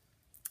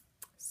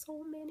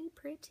 so many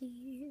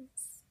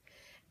pretties.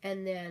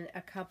 And then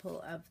a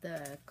couple of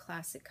the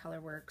Classic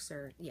Colorworks,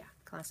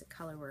 Classic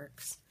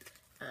Colorworks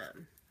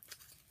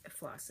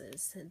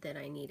flosses that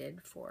I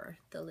needed for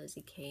the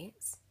Lizzie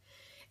Kates.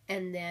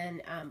 And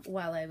then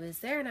while I was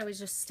there and I was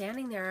just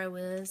standing there, I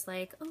was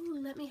like, oh,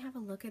 let me have a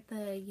look at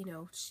the, you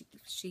know,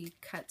 she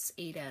cuts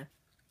Ada,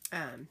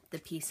 the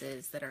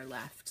pieces that are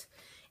left.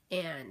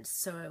 And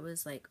so I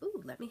was like, oh,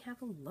 let me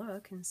have a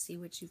look and see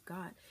what you've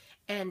got.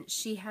 And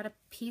she had a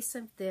piece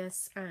of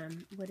this,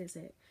 what is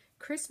it?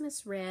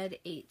 Christmas Red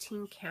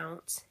 18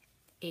 count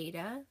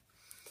Ada.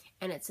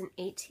 And it's an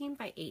 18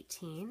 by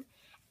 18.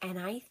 And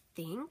I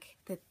think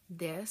that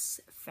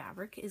this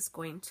fabric is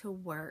going to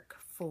work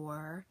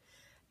for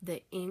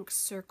the Ink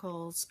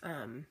Circles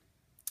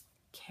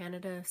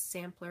Canada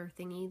sampler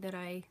thingy that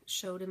I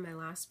showed in my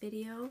last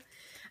video.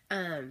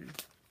 And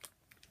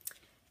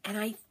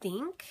I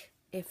think,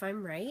 if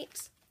I'm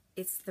right,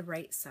 it's the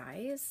right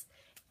size.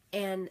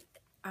 And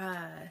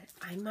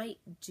I might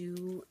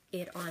do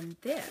it on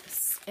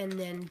this and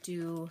then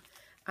do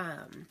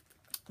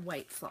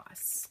white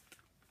floss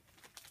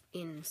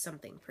in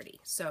something pretty.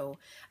 So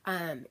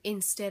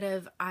instead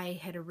of, I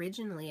had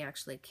originally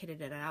actually kitted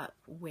it up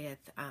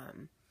with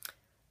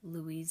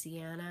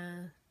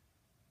Louisiana,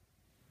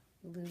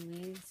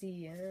 did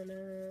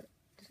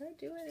I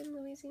do it in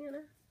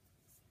Louisiana?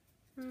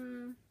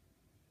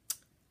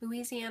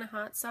 Louisiana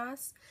hot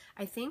sauce.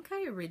 I think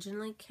I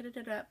originally kitted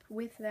it up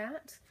with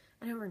that.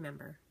 I don't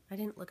remember. I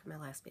didn't look at my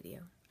last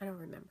video. I don't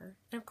remember.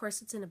 And of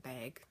course it's in a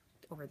bag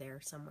over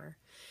there somewhere,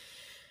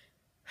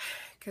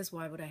 because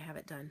why would I have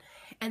it done?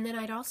 And then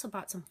I'd also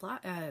bought some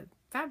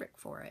fabric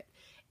for it,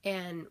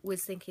 and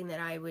was thinking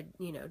that I would,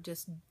 you know,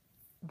 just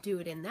do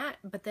it in that.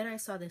 But then I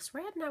saw this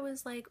red and I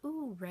was like,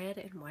 ooh, red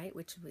and white,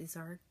 which is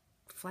our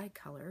flag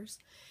colors.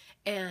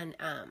 And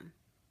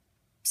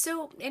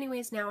so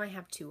anyways, now I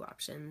have two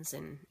options,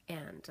 and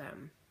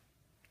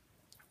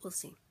we'll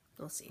see.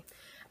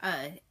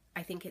 I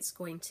think it's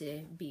going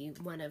to be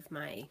one of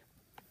my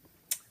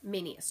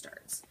Maynia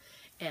starts,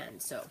 and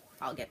so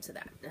I'll get to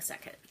that in a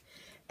second.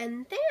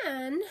 And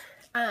then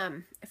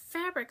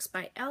Fabrics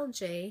by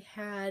LJ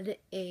had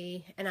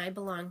and I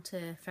belong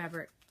to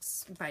Fabrics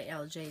by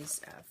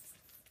LJ's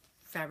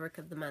Fabric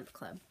of the Month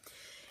Club,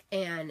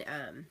 and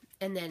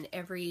then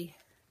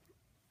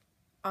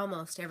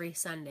almost every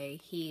Sunday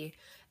he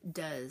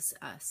does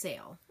a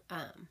sale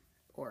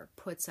or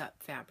puts up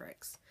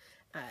fabrics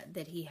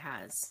that he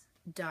has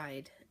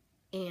dyed,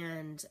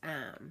 and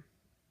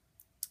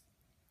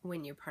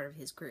when you're part of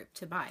his group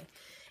to buy.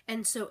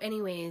 And so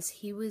anyways,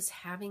 he was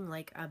having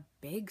like a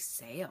big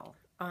sale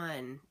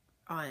on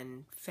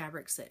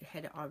fabrics that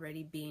had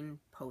already been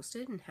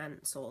posted and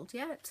hadn't sold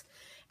yet.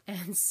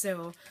 And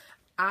so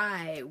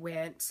I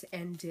went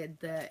and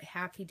did the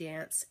happy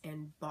dance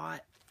and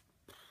bought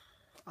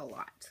a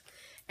lot.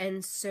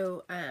 And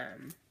so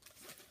and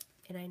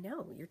I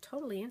know you're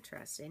totally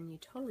interested and you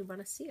totally want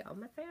to see all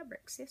my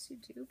fabrics. Yes, you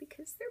do,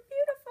 because they're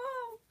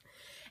beautiful.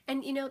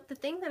 And you know, the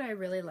thing that I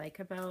really like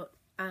about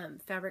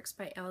Fabrics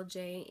by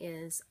LJ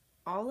is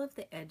all of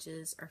the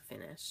edges are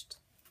finished.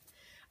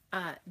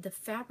 The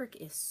fabric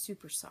is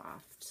super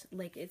soft.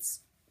 Like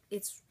it's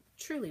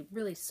truly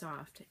really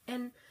soft.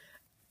 And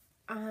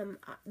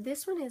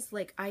this one is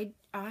like, I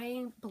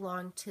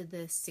belong to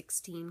the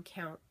 16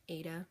 count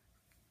Ada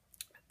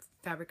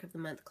Fabric of the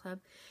Month Club,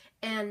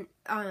 and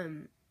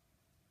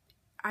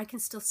I can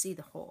still see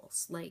the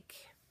holes. Like,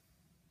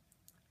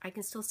 I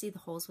can still see the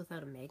holes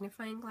without a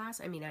magnifying glass.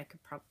 I mean, I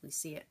could probably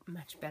see it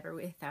much better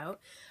without,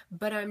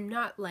 but I'm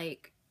not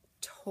like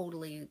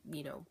totally,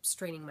 you know,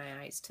 straining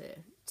my eyes to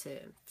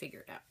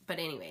figure it out. But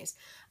anyways,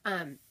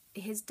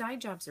 his dye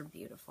jobs are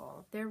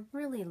beautiful. They're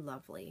really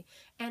lovely.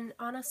 And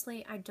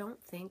honestly, I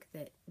don't think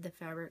that the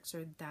fabrics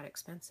are that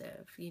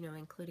expensive, you know,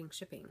 including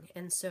shipping.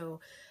 And so,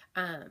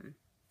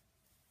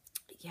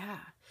 yeah.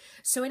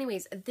 So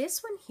anyways,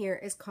 this one here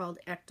is called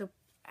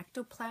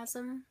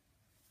Ectoplasm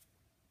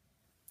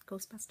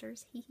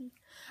Ghostbusters, hee hee.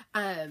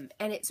 And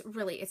it's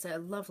a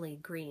lovely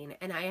green,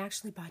 and I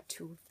actually bought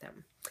 2 of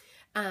them.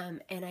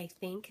 And I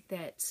think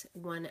that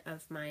one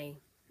of my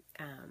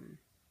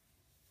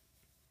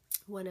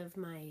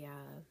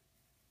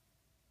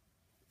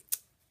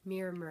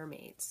mirror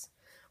mermaids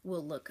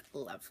will look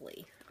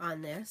lovely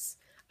on this.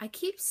 I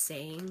keep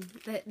saying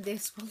that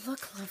this will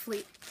look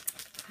lovely.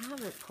 I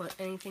haven't put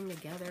anything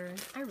together.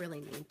 I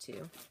really need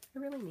to. I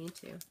really need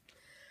to.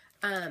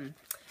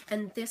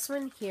 And this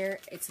one here,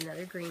 it's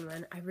another green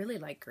one. I really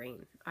like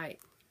green.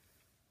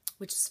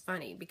 Which is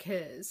funny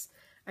because,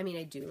 I mean,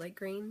 I do like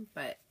green,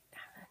 but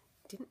I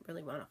didn't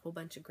really want a whole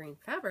bunch of green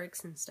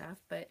fabrics and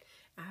stuff, but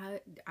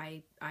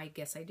I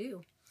guess I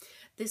do.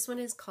 This one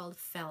is called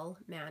Fell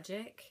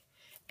Magic,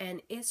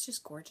 and it's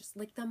just gorgeous.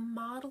 Like the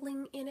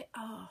modeling in it,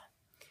 oh,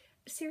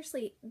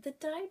 seriously, the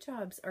dye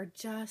jobs are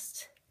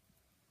just...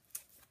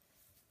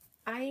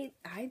 I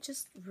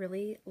just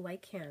really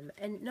like him,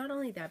 and not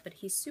only that, but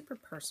he's super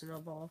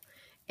personable,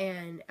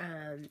 and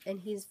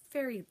he's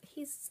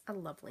a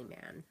lovely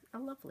man, a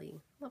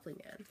lovely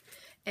man,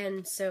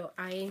 and so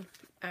I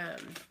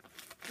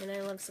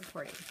love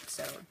supporting.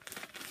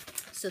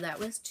 So that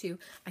was 2.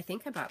 I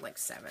think I bought like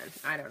 7.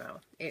 I don't know.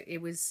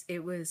 It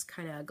was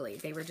kind of ugly.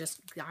 They were just,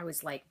 I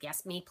was like,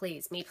 yes, me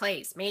please, me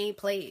please, me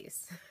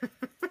please.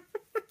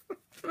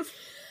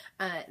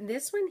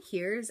 This one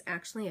here is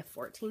actually a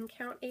 14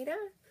 count Ada.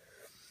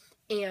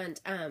 And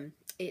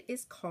it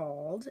is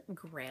called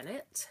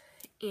Granite,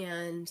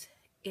 and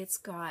it's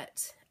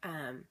got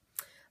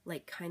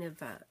like kind of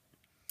a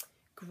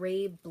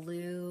gray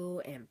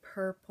blue and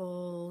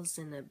purples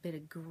and a bit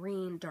of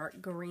green,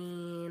 dark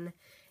green,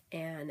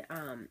 and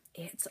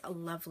it's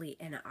lovely.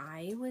 And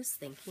I was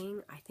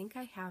thinking, I think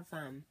I have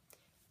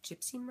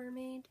Gypsy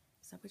Mermaid.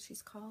 Is that what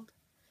she's called?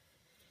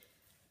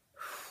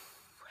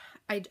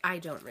 I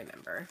don't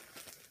remember.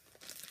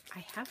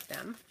 I have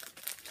them.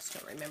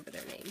 Don't remember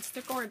their names.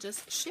 They're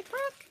gorgeous.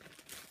 Shipwreck?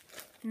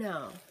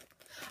 No.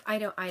 I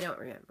don't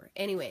remember.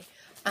 Anyway,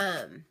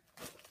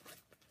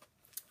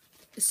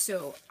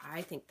 so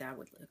I think that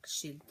would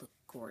she'd look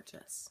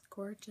gorgeous.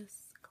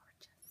 Gorgeous,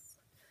 gorgeous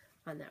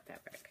on that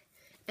fabric.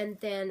 And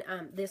then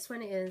this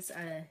one is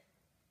a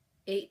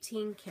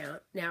 18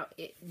 count. Now,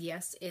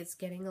 yes, it's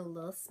getting a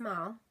little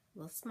small.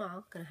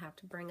 Gonna have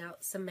to bring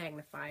out some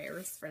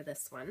magnifiers for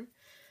this one.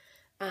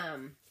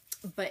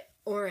 But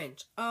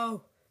orange.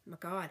 Oh my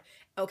God.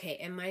 Okay,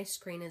 and my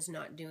screen is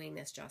not doing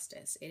this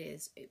justice. It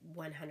is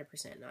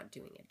 100% not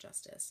doing it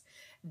justice.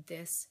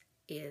 This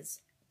is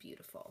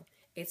beautiful.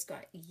 It's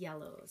got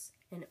yellows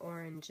and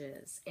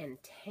oranges and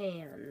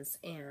tans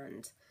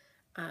and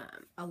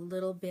a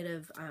little bit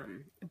of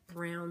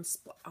brown.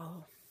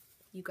 Oh,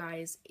 you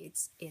guys,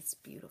 it's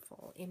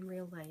beautiful. In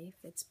real life,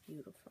 it's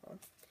beautiful.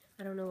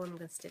 I don't know when I'm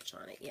going to stitch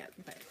on it yet,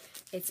 but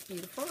it's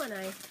beautiful, and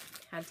I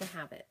had to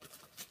have it.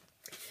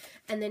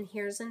 And then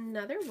here's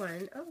another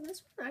one. Oh,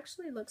 this one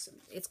actually looks,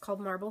 it's called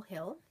Marble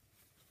Hill.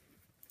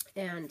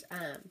 And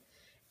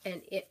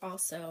it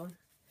also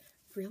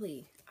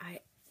really,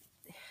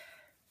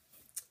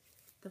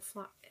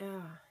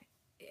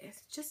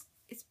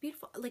 it's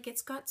beautiful. Like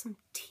it's got some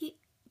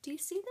do you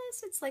see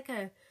this? It's like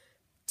a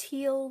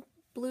teal,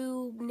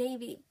 blue,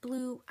 navy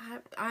blue.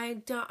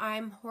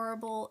 I'm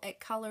horrible at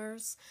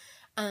colors.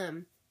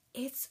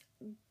 It's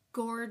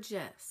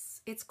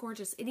gorgeous. It's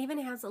gorgeous. It even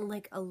has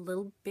like a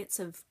little bits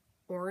of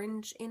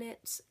orange in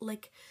it,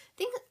 like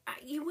things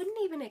you wouldn't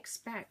even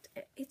expect.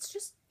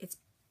 It's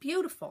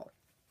beautiful.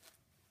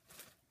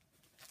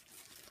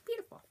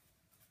 Beautiful.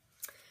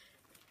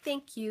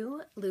 Thank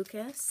you,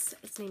 Lucas.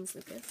 His name's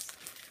Lucas.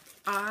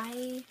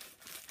 I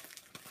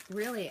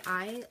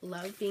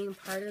love being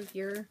part of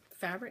your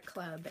fabric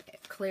club,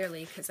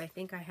 clearly, because I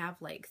think I have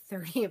like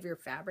 30 of your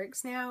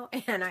fabrics now,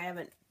 and I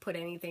haven't put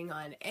anything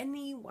on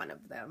any one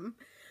of them.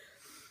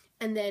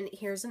 And then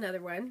here's another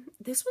one.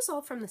 This was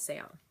all from the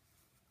sale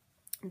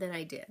that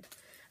I did.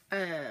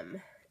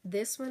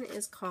 This one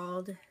is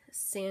called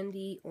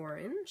Sandy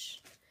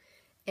Orange,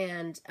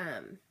 and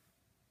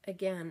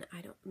again,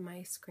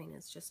 my screen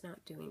is just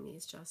not doing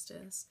these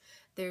justice.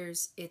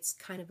 It's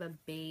kind of a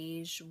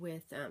beige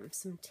with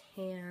some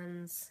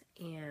tans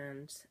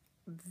and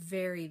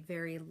very,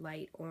 very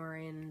light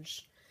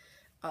orange,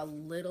 a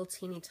little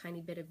teeny tiny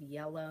bit of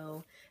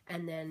yellow,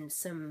 and then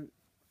some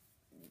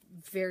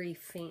very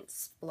faint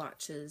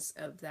splotches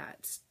of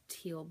that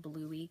teal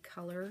bluey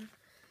color.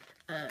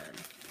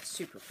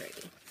 Super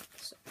pretty.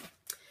 So,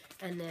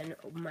 and then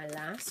my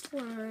last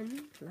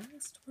one.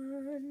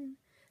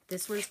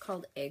 This one's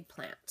called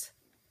Eggplant.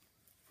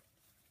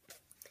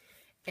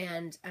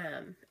 And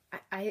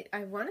I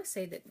want to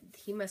say that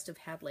he must have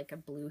had like a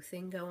blue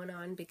thing going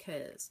on,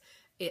 because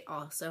it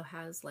also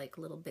has like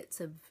little bits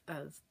of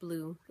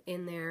blue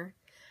in there.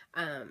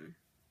 But oh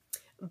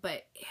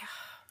my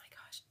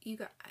gosh, you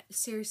got,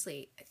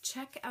 seriously,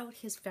 check out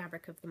his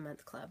Fabric of the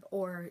Month Club,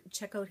 or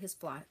check out his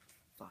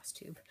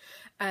Flosstube.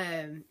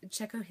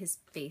 Check out his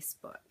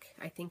Facebook.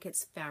 I think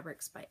it's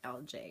Fabrics by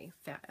LJ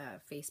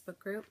Facebook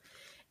group.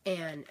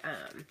 And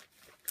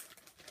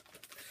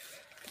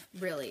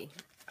really,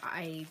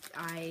 I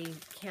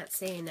can't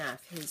say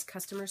enough. His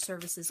customer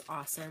service is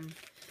awesome.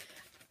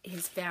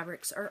 His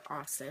fabrics are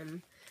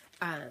awesome.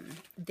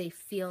 They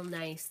feel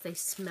nice. They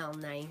smell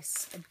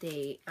nice.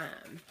 They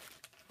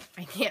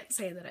I can't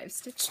say that I've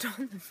stitched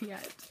on them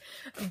yet,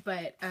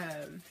 but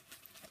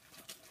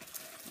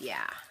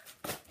yeah.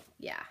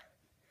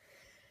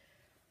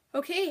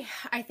 Okay,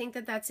 I think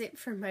that that's it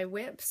for my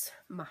WIPS,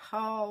 my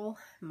haul,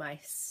 my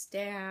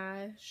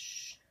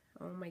stash.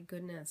 Oh my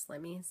goodness,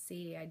 let me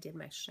see. I did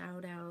my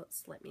shout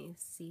outs. Let me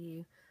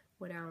see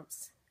what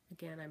else.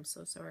 Again, I'm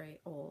so sorry,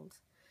 old.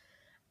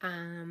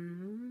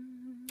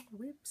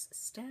 WIPS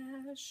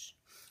stash.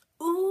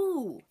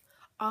 Ooh,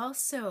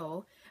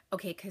 also,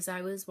 okay, because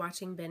I was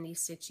watching Bendy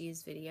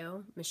Stitchy's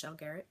video, Michelle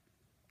Garrett,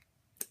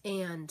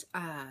 and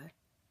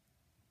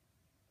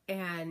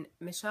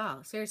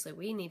Michelle, seriously,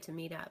 we need to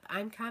meet up.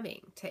 I'm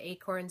coming to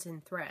Acorns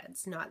and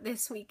Threads, not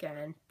this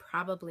weekend,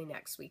 probably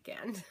next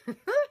weekend.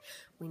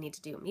 We need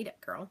to do a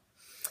meetup, girl.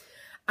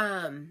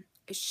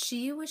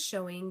 She was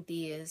showing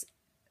these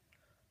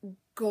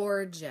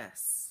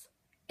gorgeous,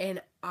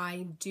 and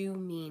I do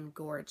mean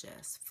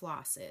gorgeous,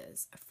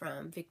 flosses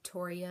from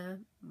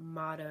Victoria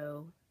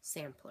Motto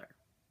Sampler.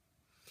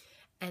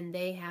 And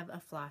they have a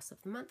Floss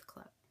of the Month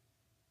Club.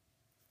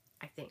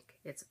 I think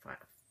it's a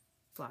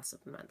Floss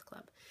of the Month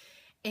Club.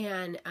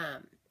 And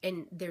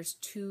there's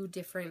two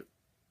different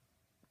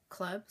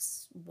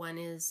clubs. One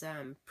is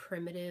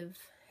Primitive,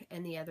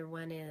 and the other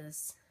one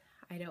is,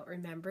 I don't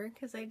remember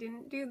because I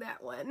didn't do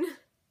that one.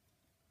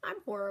 I'm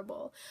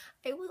horrible.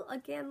 I will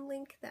again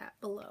link that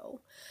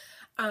below.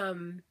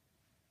 But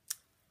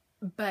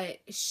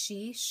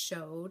she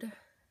showed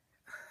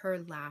her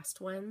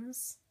last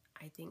ones,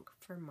 I think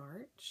for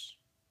March.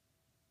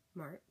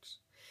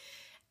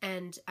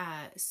 And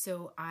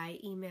so I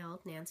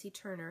emailed Nancy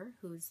Turner,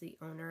 who's the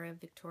owner of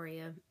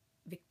Victorian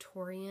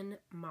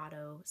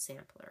Motto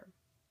Sampler,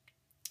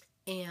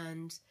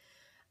 and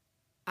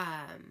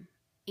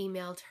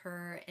emailed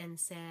her and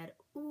said,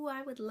 "Ooh,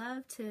 I would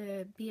love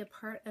to be a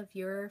part of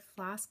your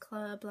floss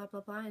club, blah,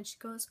 blah, blah." And she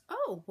goes,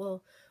 "Oh,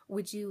 well,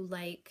 would you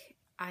like,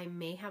 I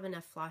may have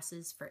enough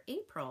flosses for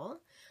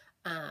April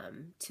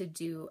to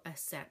do a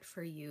set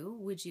for you.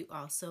 Would you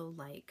also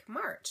like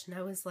March?" And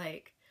I was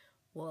like,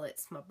 well,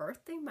 it's my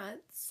birthday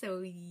month,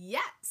 so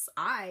yes,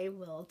 I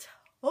will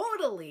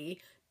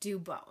totally do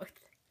both.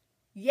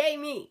 Yay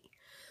me.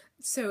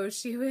 So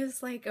she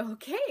was like,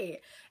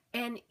 okay.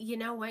 And you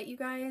know what, you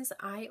guys?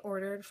 I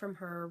ordered from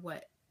her,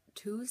 what,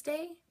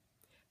 Tuesday?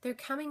 They're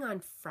coming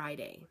on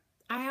Friday.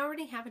 I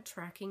already have a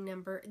tracking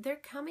number. They're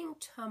coming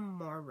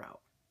tomorrow.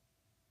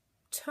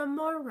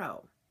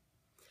 Tomorrow.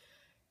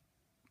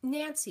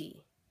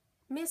 Nancy,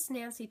 Miss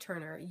Nancy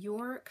Turner,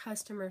 your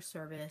customer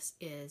service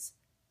is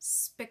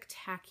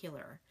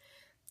spectacular.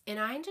 And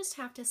I just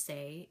have to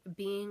say,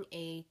 being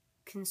a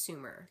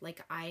consumer,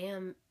 like I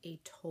am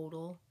a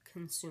total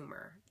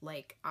consumer,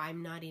 like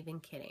I'm not even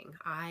kidding.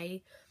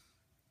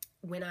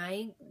 When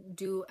I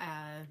do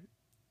a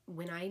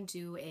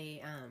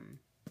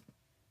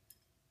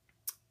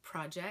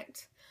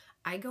project,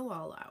 I go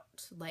all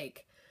out.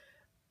 Like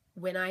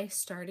when I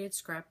started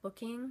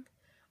scrapbooking,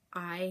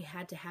 I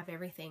had to have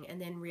everything,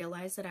 and then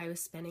realized that I was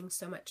spending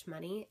so much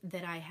money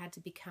that I had to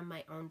become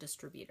my own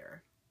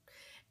distributor.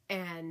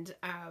 And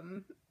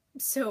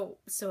so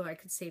I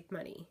could save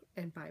money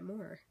and buy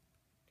more.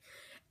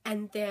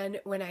 And then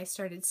when I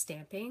started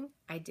stamping,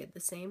 I did the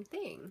same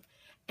thing.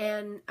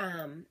 And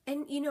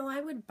you know,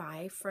 I would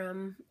buy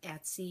from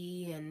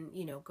Etsy and,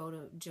 you know, go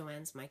to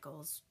Joann's,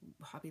 Michael's,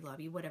 Hobby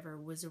Lobby, whatever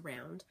was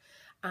around.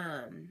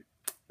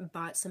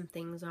 Bought some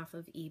things off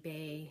of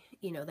eBay,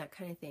 you know, that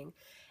kind of thing.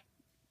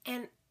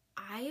 And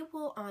I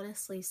will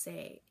honestly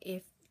say,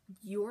 if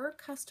your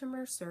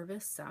customer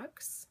service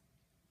sucks,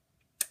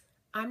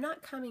 I'm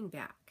not coming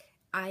back.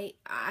 I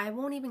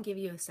won't even give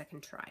you a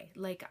second try.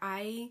 Like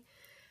I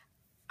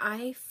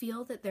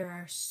feel that there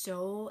are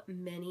so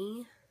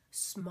many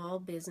small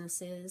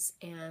businesses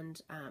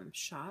and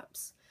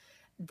shops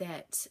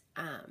that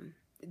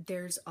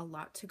there's a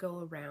lot to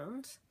go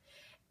around,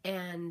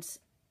 and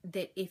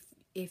that if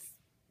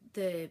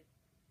the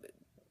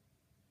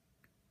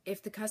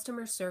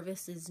customer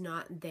service is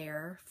not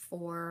there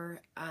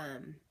for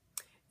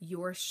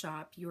your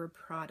shop, your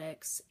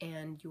products,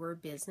 and your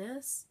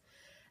business,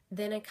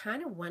 then I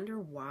kind of wonder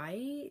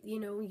why, you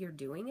know, you're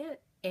doing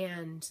it.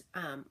 And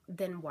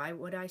then why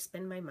would I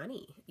spend my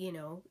money? You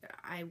know,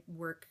 I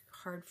work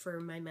hard for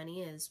my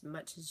money as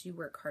much as you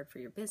work hard for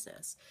your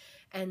business.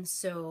 And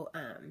so,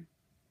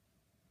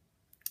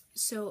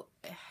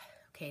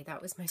 Okay,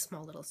 that was my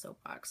small little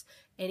soapbox.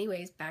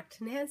 Anyways, back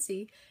to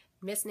Nancy.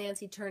 Miss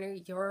Nancy Turner,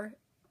 your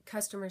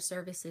customer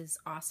service is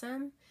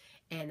awesome,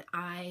 and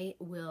I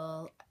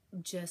will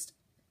just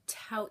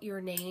tout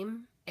your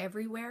name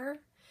everywhere,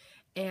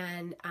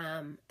 and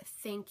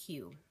thank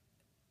you.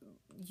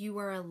 You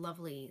are a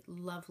lovely,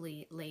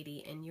 lovely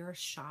lady, and your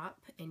shop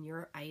and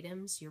your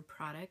items, your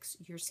products,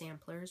 your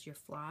samplers, your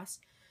floss,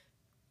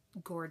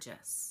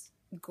 gorgeous,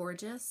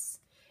 gorgeous,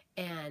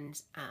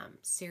 and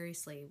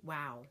seriously,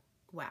 wow,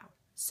 wow.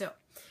 So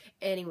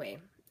anyway,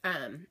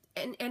 and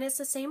it's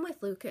the same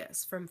with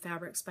Lucas from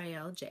Fabrics by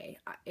LJ.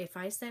 If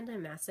I send a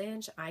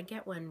message, I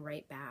get one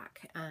right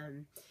back.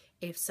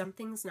 If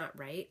something's not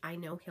right, I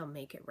know he'll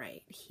make it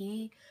right.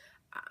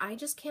 I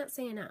just can't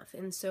say enough.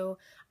 And so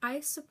I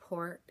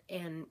support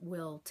and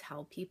will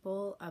tell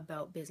people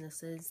about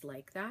businesses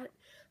like that,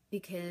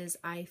 because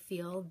I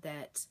feel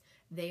that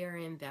they are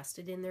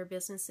invested in their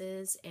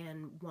businesses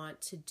and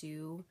want to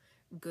do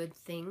good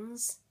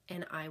things,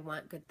 and I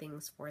want good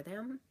things for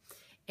them.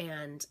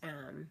 And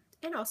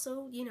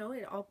also, you know,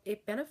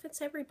 it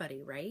benefits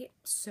everybody, right?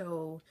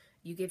 So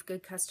you give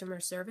good customer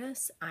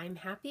service, I'm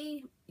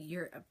happy.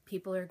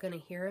 People are going to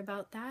hear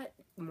about that.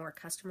 More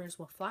customers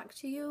will flock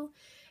to you,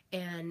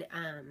 and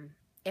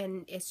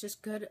it's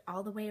just good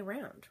all the way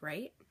around,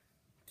 right?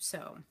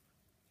 So,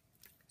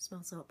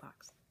 small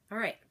soapbox. All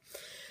right.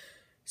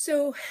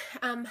 So,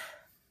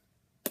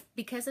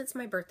 because it's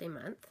my birthday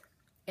month,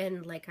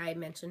 and like I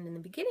mentioned in the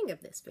beginning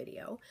of this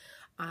video,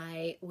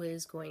 I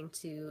was going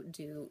to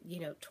do,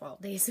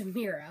 12 days of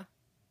Mira.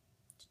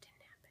 Which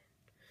didn't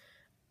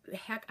happen.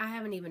 Heck, I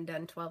haven't even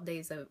done 12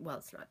 days of, well,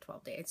 it's not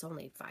 12 days, it's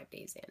only 5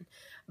 days in,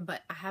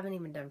 but I haven't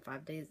even done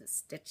 5 days of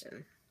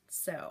stitching.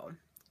 So,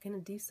 gonna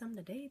do some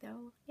today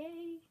though.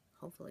 Yay!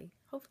 Hopefully.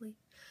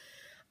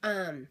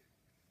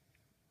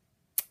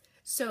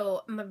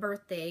 So my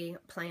birthday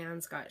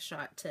plans got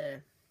shot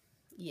to,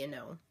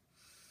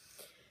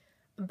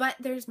 but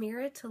there's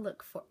Mira to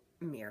look for.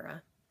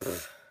 Mira.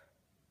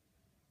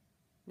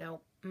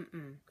 No,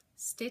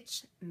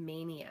 Stitch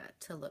Maynia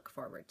to look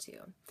forward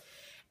to.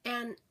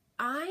 And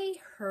I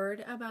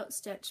heard about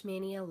Stitch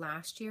Maynia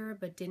last year,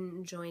 but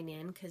didn't join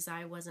in because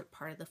I wasn't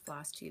part of the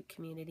Flosstube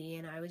community,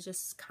 and I was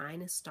just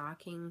kind of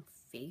stalking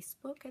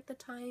Facebook at the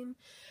time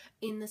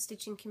in the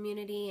stitching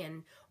community,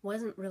 and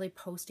wasn't really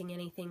posting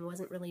anything,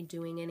 wasn't really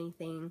doing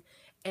anything,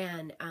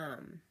 and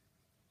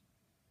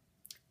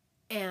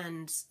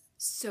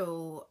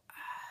so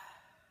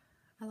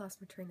I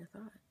lost my train of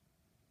thought.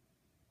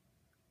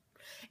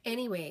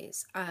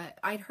 Anyways,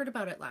 I'd heard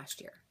about it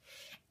last year,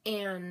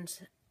 and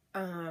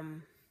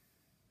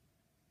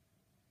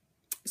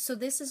so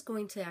this is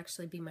going to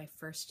actually be my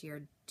first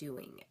year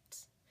doing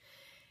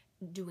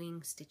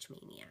Stitch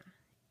Maynia.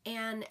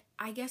 And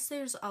I guess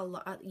there's a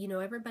lot,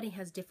 everybody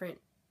has different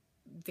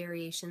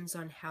variations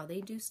on how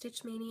they do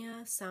Stitch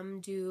Maynia.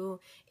 Some do,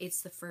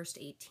 it's the first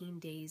 18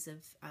 days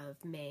of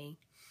May,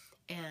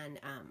 and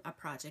a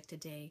project a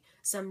day.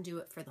 Some do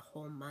it for the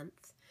whole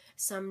month.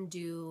 Some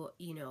do,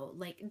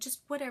 like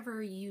just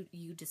whatever you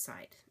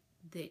decide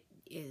that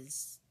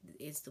is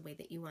the way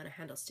that you want to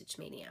handle Stitch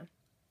Maynia.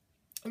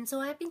 And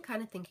so I've been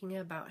kind of thinking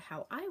about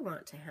how I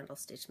want to handle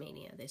Stitch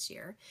Maynia this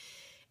year.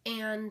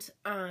 And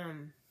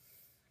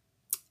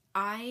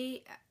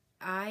I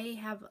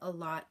have a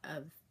lot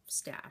of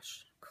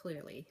stash.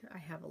 Clearly, I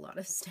have a lot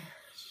of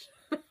stash.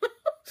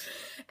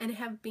 And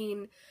have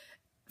been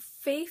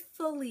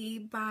faithfully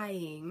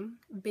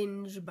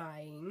binge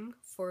buying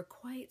for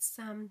quite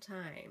some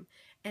time.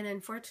 And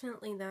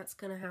unfortunately, that's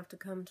going to have to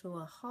come to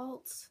a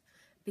halt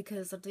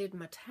because I did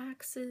my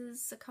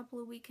taxes a couple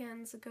of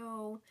weekends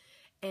ago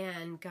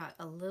and got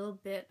a little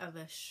bit of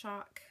a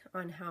shock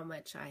on how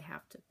much I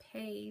have to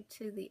pay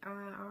to the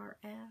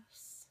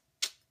IRS.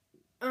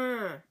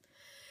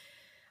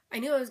 I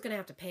knew I was going to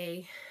have to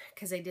pay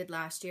because I did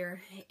last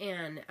year,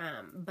 and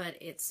but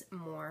it's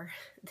more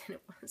than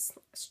it was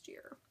last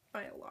year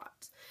by a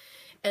lot.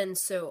 And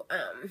so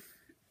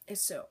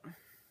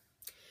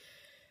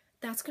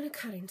that's going to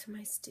cut into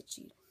my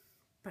stitchy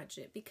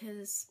budget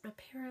because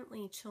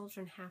apparently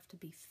children have to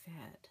be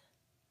fed.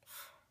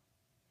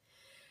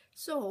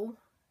 So,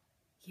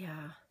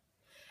 yeah.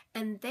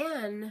 And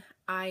then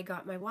I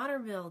got my water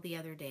bill the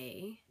other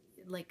day,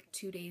 like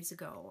 2 days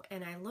ago,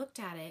 and I looked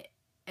at it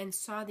and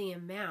saw the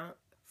amount,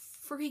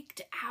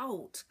 freaked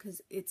out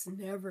because it's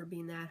never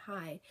been that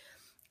high.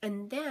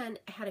 And then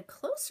I had a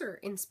closer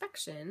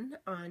inspection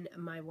on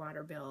my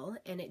water bill,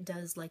 and it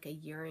does like a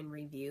year in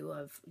review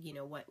of,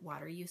 what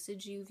water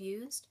usage you've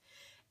used.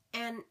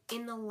 And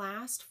in the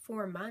last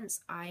 4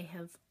 months, I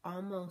have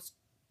almost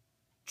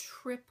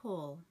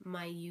triple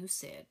my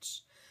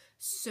usage.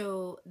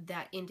 So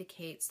that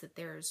indicates that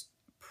there's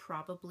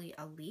probably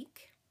a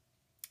leak,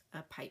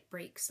 a pipe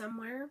break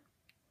somewhere,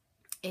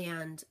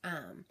 and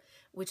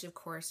which of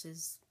course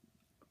is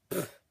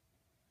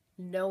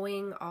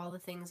knowing all the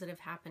things that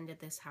have happened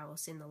at this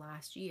house in the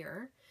last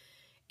year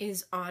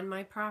is on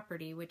my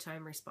property, which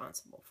I'm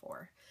responsible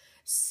for.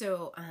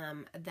 So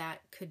that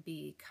could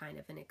be kind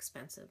of an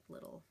expensive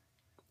little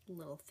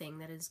little thing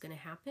that is going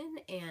to happen,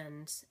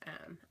 and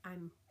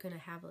I'm going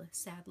to have a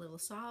sad little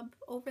sob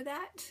over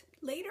that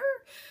later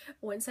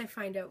once I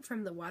find out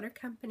from the water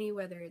company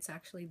whether it's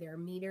actually their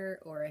meter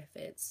or if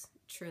it's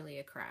truly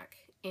a crack,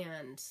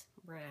 and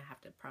we're going to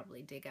have to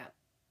probably dig up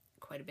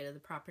quite a bit of the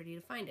property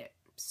to find it.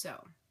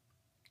 So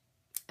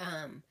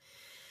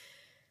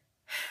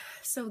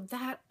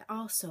that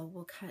also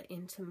will cut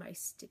into my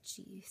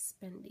stitchy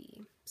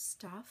spendy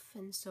stuff,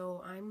 and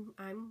so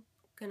I'm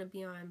gonna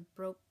be on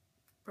broke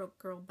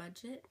girl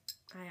budget.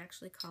 I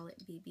actually call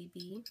it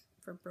BBB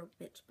for broke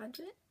bitch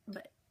budget,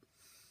 but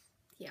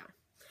yeah.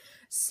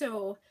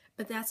 So,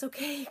 but that's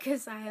okay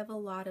because I have a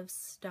lot of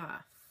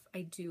stuff.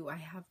 I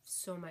have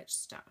so much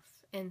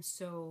stuff, and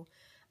so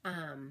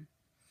and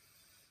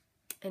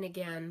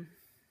again,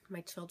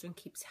 my children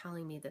keep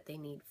telling me that they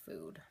need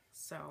food,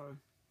 so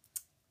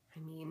I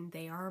mean,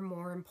 they are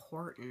more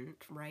important,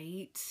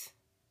 right?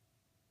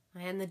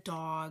 And the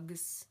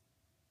dogs.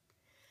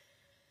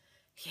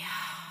 Yeah,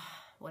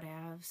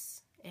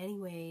 whatevs.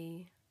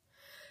 Anyway,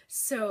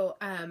 so,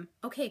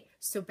 okay,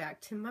 so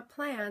back to my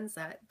plans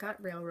that got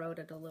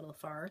railroaded a little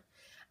far.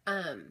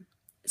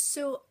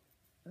 So,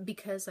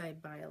 because I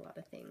buy a lot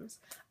of things,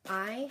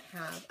 I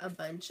have a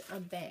bunch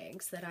of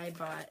bags that I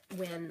bought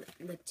when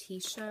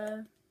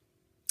Letitia,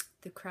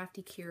 the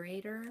crafty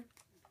curator,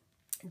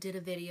 did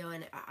a video,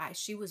 and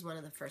she was one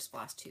of the first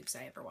Flosstubes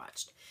I ever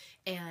watched,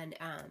 and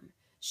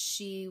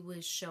she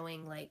was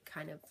showing like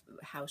kind of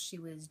how she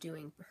was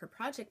doing her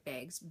project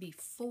bags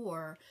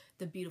before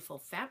the beautiful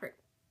fabric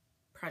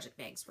project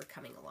bags were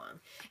coming along.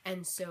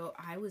 And so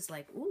I was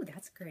like, ooh,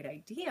 that's a great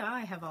idea.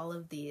 I have all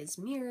of these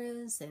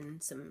mirrors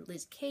and some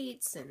Liz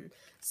Kates and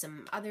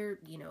some other,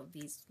 you know,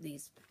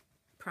 these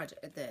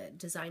project, the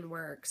design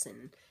works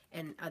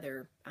and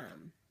other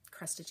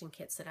cross stitching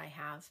kits that I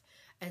have,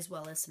 as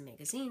well as some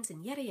magazines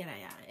and yada yada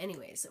yada.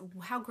 Anyways,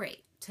 how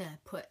great to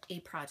put a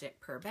project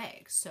per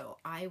bag. So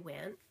I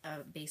went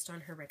based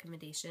on her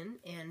recommendation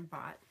and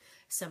bought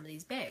some of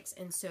these bags.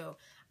 And so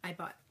I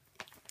bought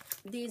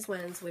these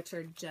ones, which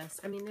are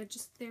just, I mean, they're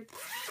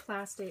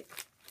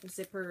plastic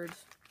zippered,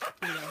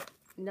 you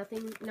know,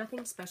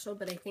 nothing special,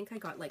 but I think I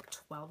got like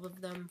 12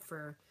 of them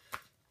for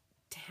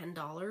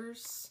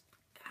 $10,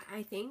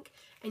 I think.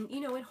 And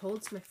you know, it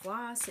holds my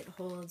floss, it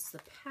holds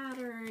the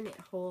pattern, it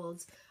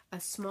holds a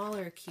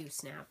smaller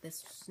Q-snap.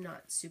 This is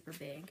not super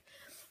big.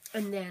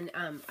 And then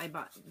I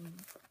bought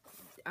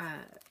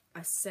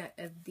a set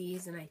of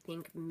these, and I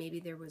think maybe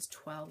there was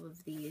 12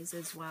 of these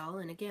as well.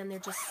 And again, they're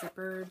just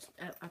zippered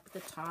up at the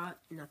top.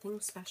 Nothing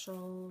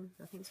special,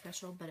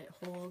 but it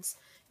holds,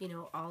 you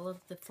know, all of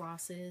the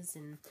flosses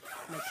and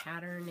my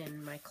pattern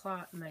and my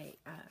cloth, my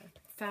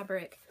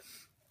fabric.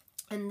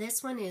 And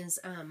this one is,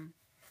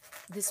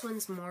 this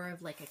one's more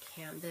of like a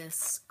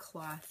canvas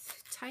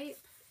cloth type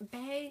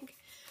bag.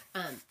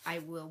 I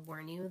will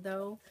warn you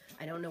though,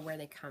 I don't know where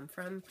they come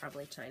from,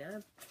 probably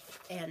China,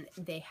 and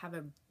they have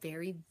a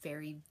very,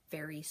 very,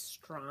 very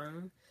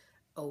strong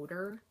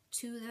odor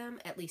to them,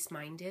 at least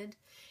mine did,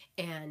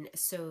 and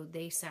so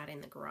they sat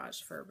in the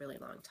garage for a really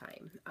long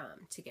time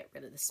to get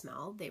rid of the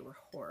smell. They were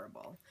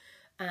horrible,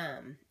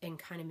 and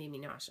kind of made me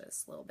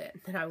nauseous a little bit.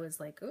 And I was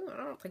like, oh,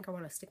 I don't think I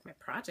want to stick my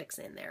projects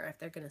in there if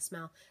they're going to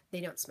smell. They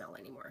don't smell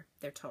anymore.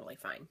 They're totally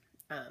fine.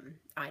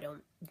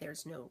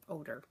 There's no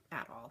odor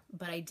at all,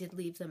 but I did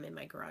leave them in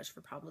my garage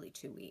for probably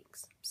 2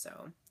 weeks,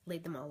 so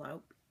laid them all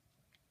out.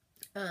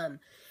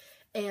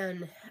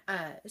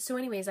 So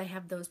anyways, I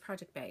have those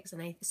project bags,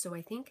 and I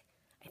think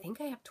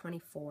I have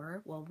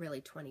 24, well, really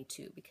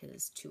 22,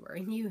 because 2 are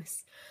in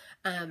use.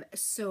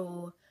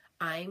 So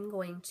I'm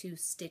going to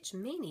Stitch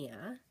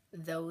Maynia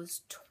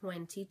those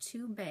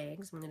 22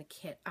 bags. I'm going to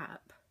kit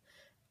up.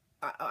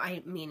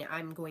 I mean,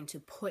 I'm going to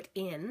put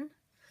in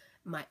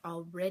my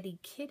already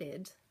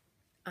kitted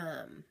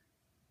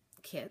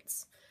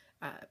kits,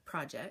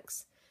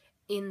 projects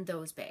in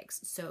those bags.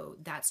 So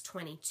that's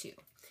 22.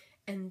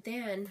 And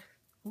then,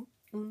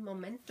 un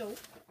momento,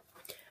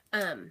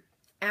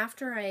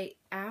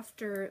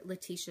 after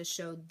Letitia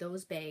showed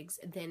those bags,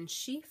 then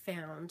she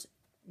found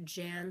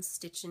Jan's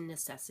Stitchin'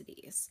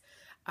 Necessities,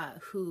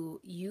 who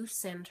you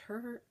send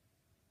her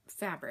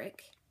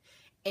fabric,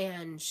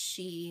 and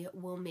she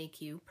will make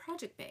you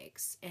project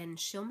bags, and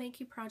she'll make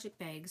you project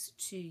bags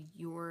to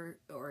your,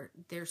 or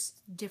there's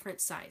different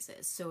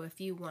sizes. So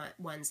if you want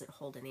ones that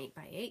hold an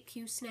 8x8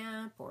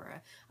 Q-snap,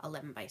 or a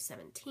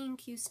 11x17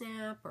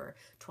 Q-snap, or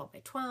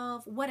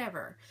 12x12,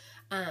 whatever,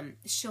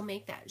 she'll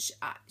make that.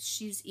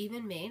 She's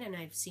even made, and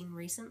I've seen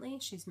recently,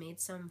 she's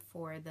made some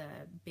for the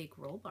big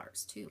roll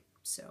bars too.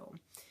 So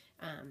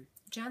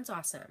Jan's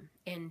awesome,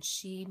 and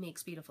she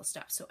makes beautiful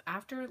stuff. So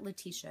after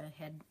Letitia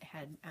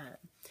had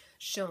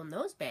shown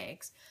those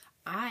bags,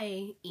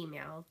 I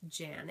emailed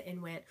Jan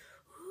and went,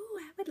 ooh,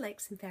 I would like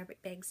some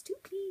fabric bags too,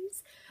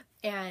 please.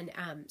 And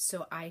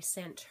so I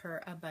sent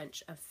her a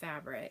bunch of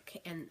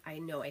fabric, and I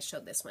know I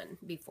showed this one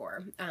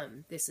before.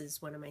 This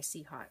is one of my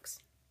Seahawks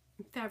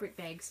fabric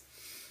bags.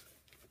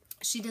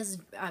 She does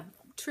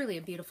truly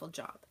a beautiful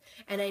job.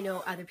 And I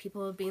know other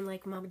people have been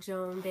like Mama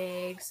Joan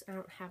bags. I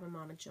don't have a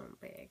Mama Joan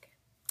bag.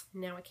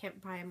 Now I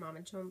can't buy a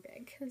Mama Joan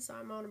bag because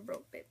I'm on a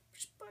broke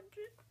bitch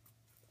budget.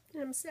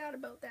 And I'm sad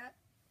about that.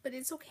 But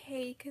it's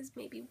okay because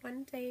maybe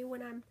one day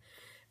when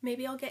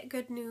maybe I'll get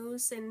good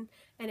news and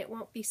it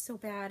won't be so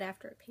bad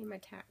after I pay my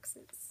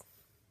taxes.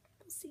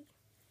 We'll see.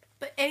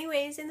 But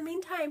anyways, in the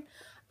meantime,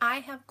 I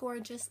have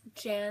gorgeous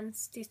Jan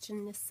Stitch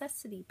and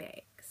Necessity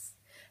bags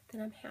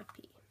that I'm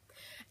happy.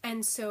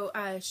 And so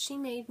she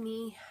made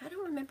me, I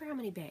don't remember how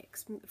many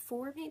bags,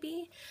 4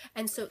 maybe?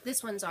 And so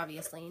this one's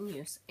obviously in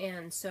use.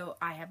 And so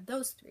I have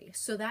those 3.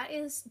 So that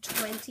is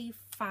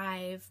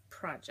 25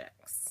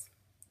 projects.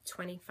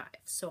 25.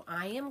 So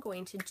I am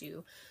going to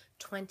do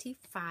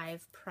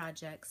 25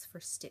 projects for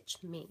Stitch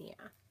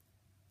Mania.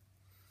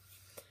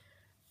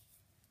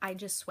 I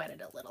just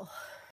sweated a little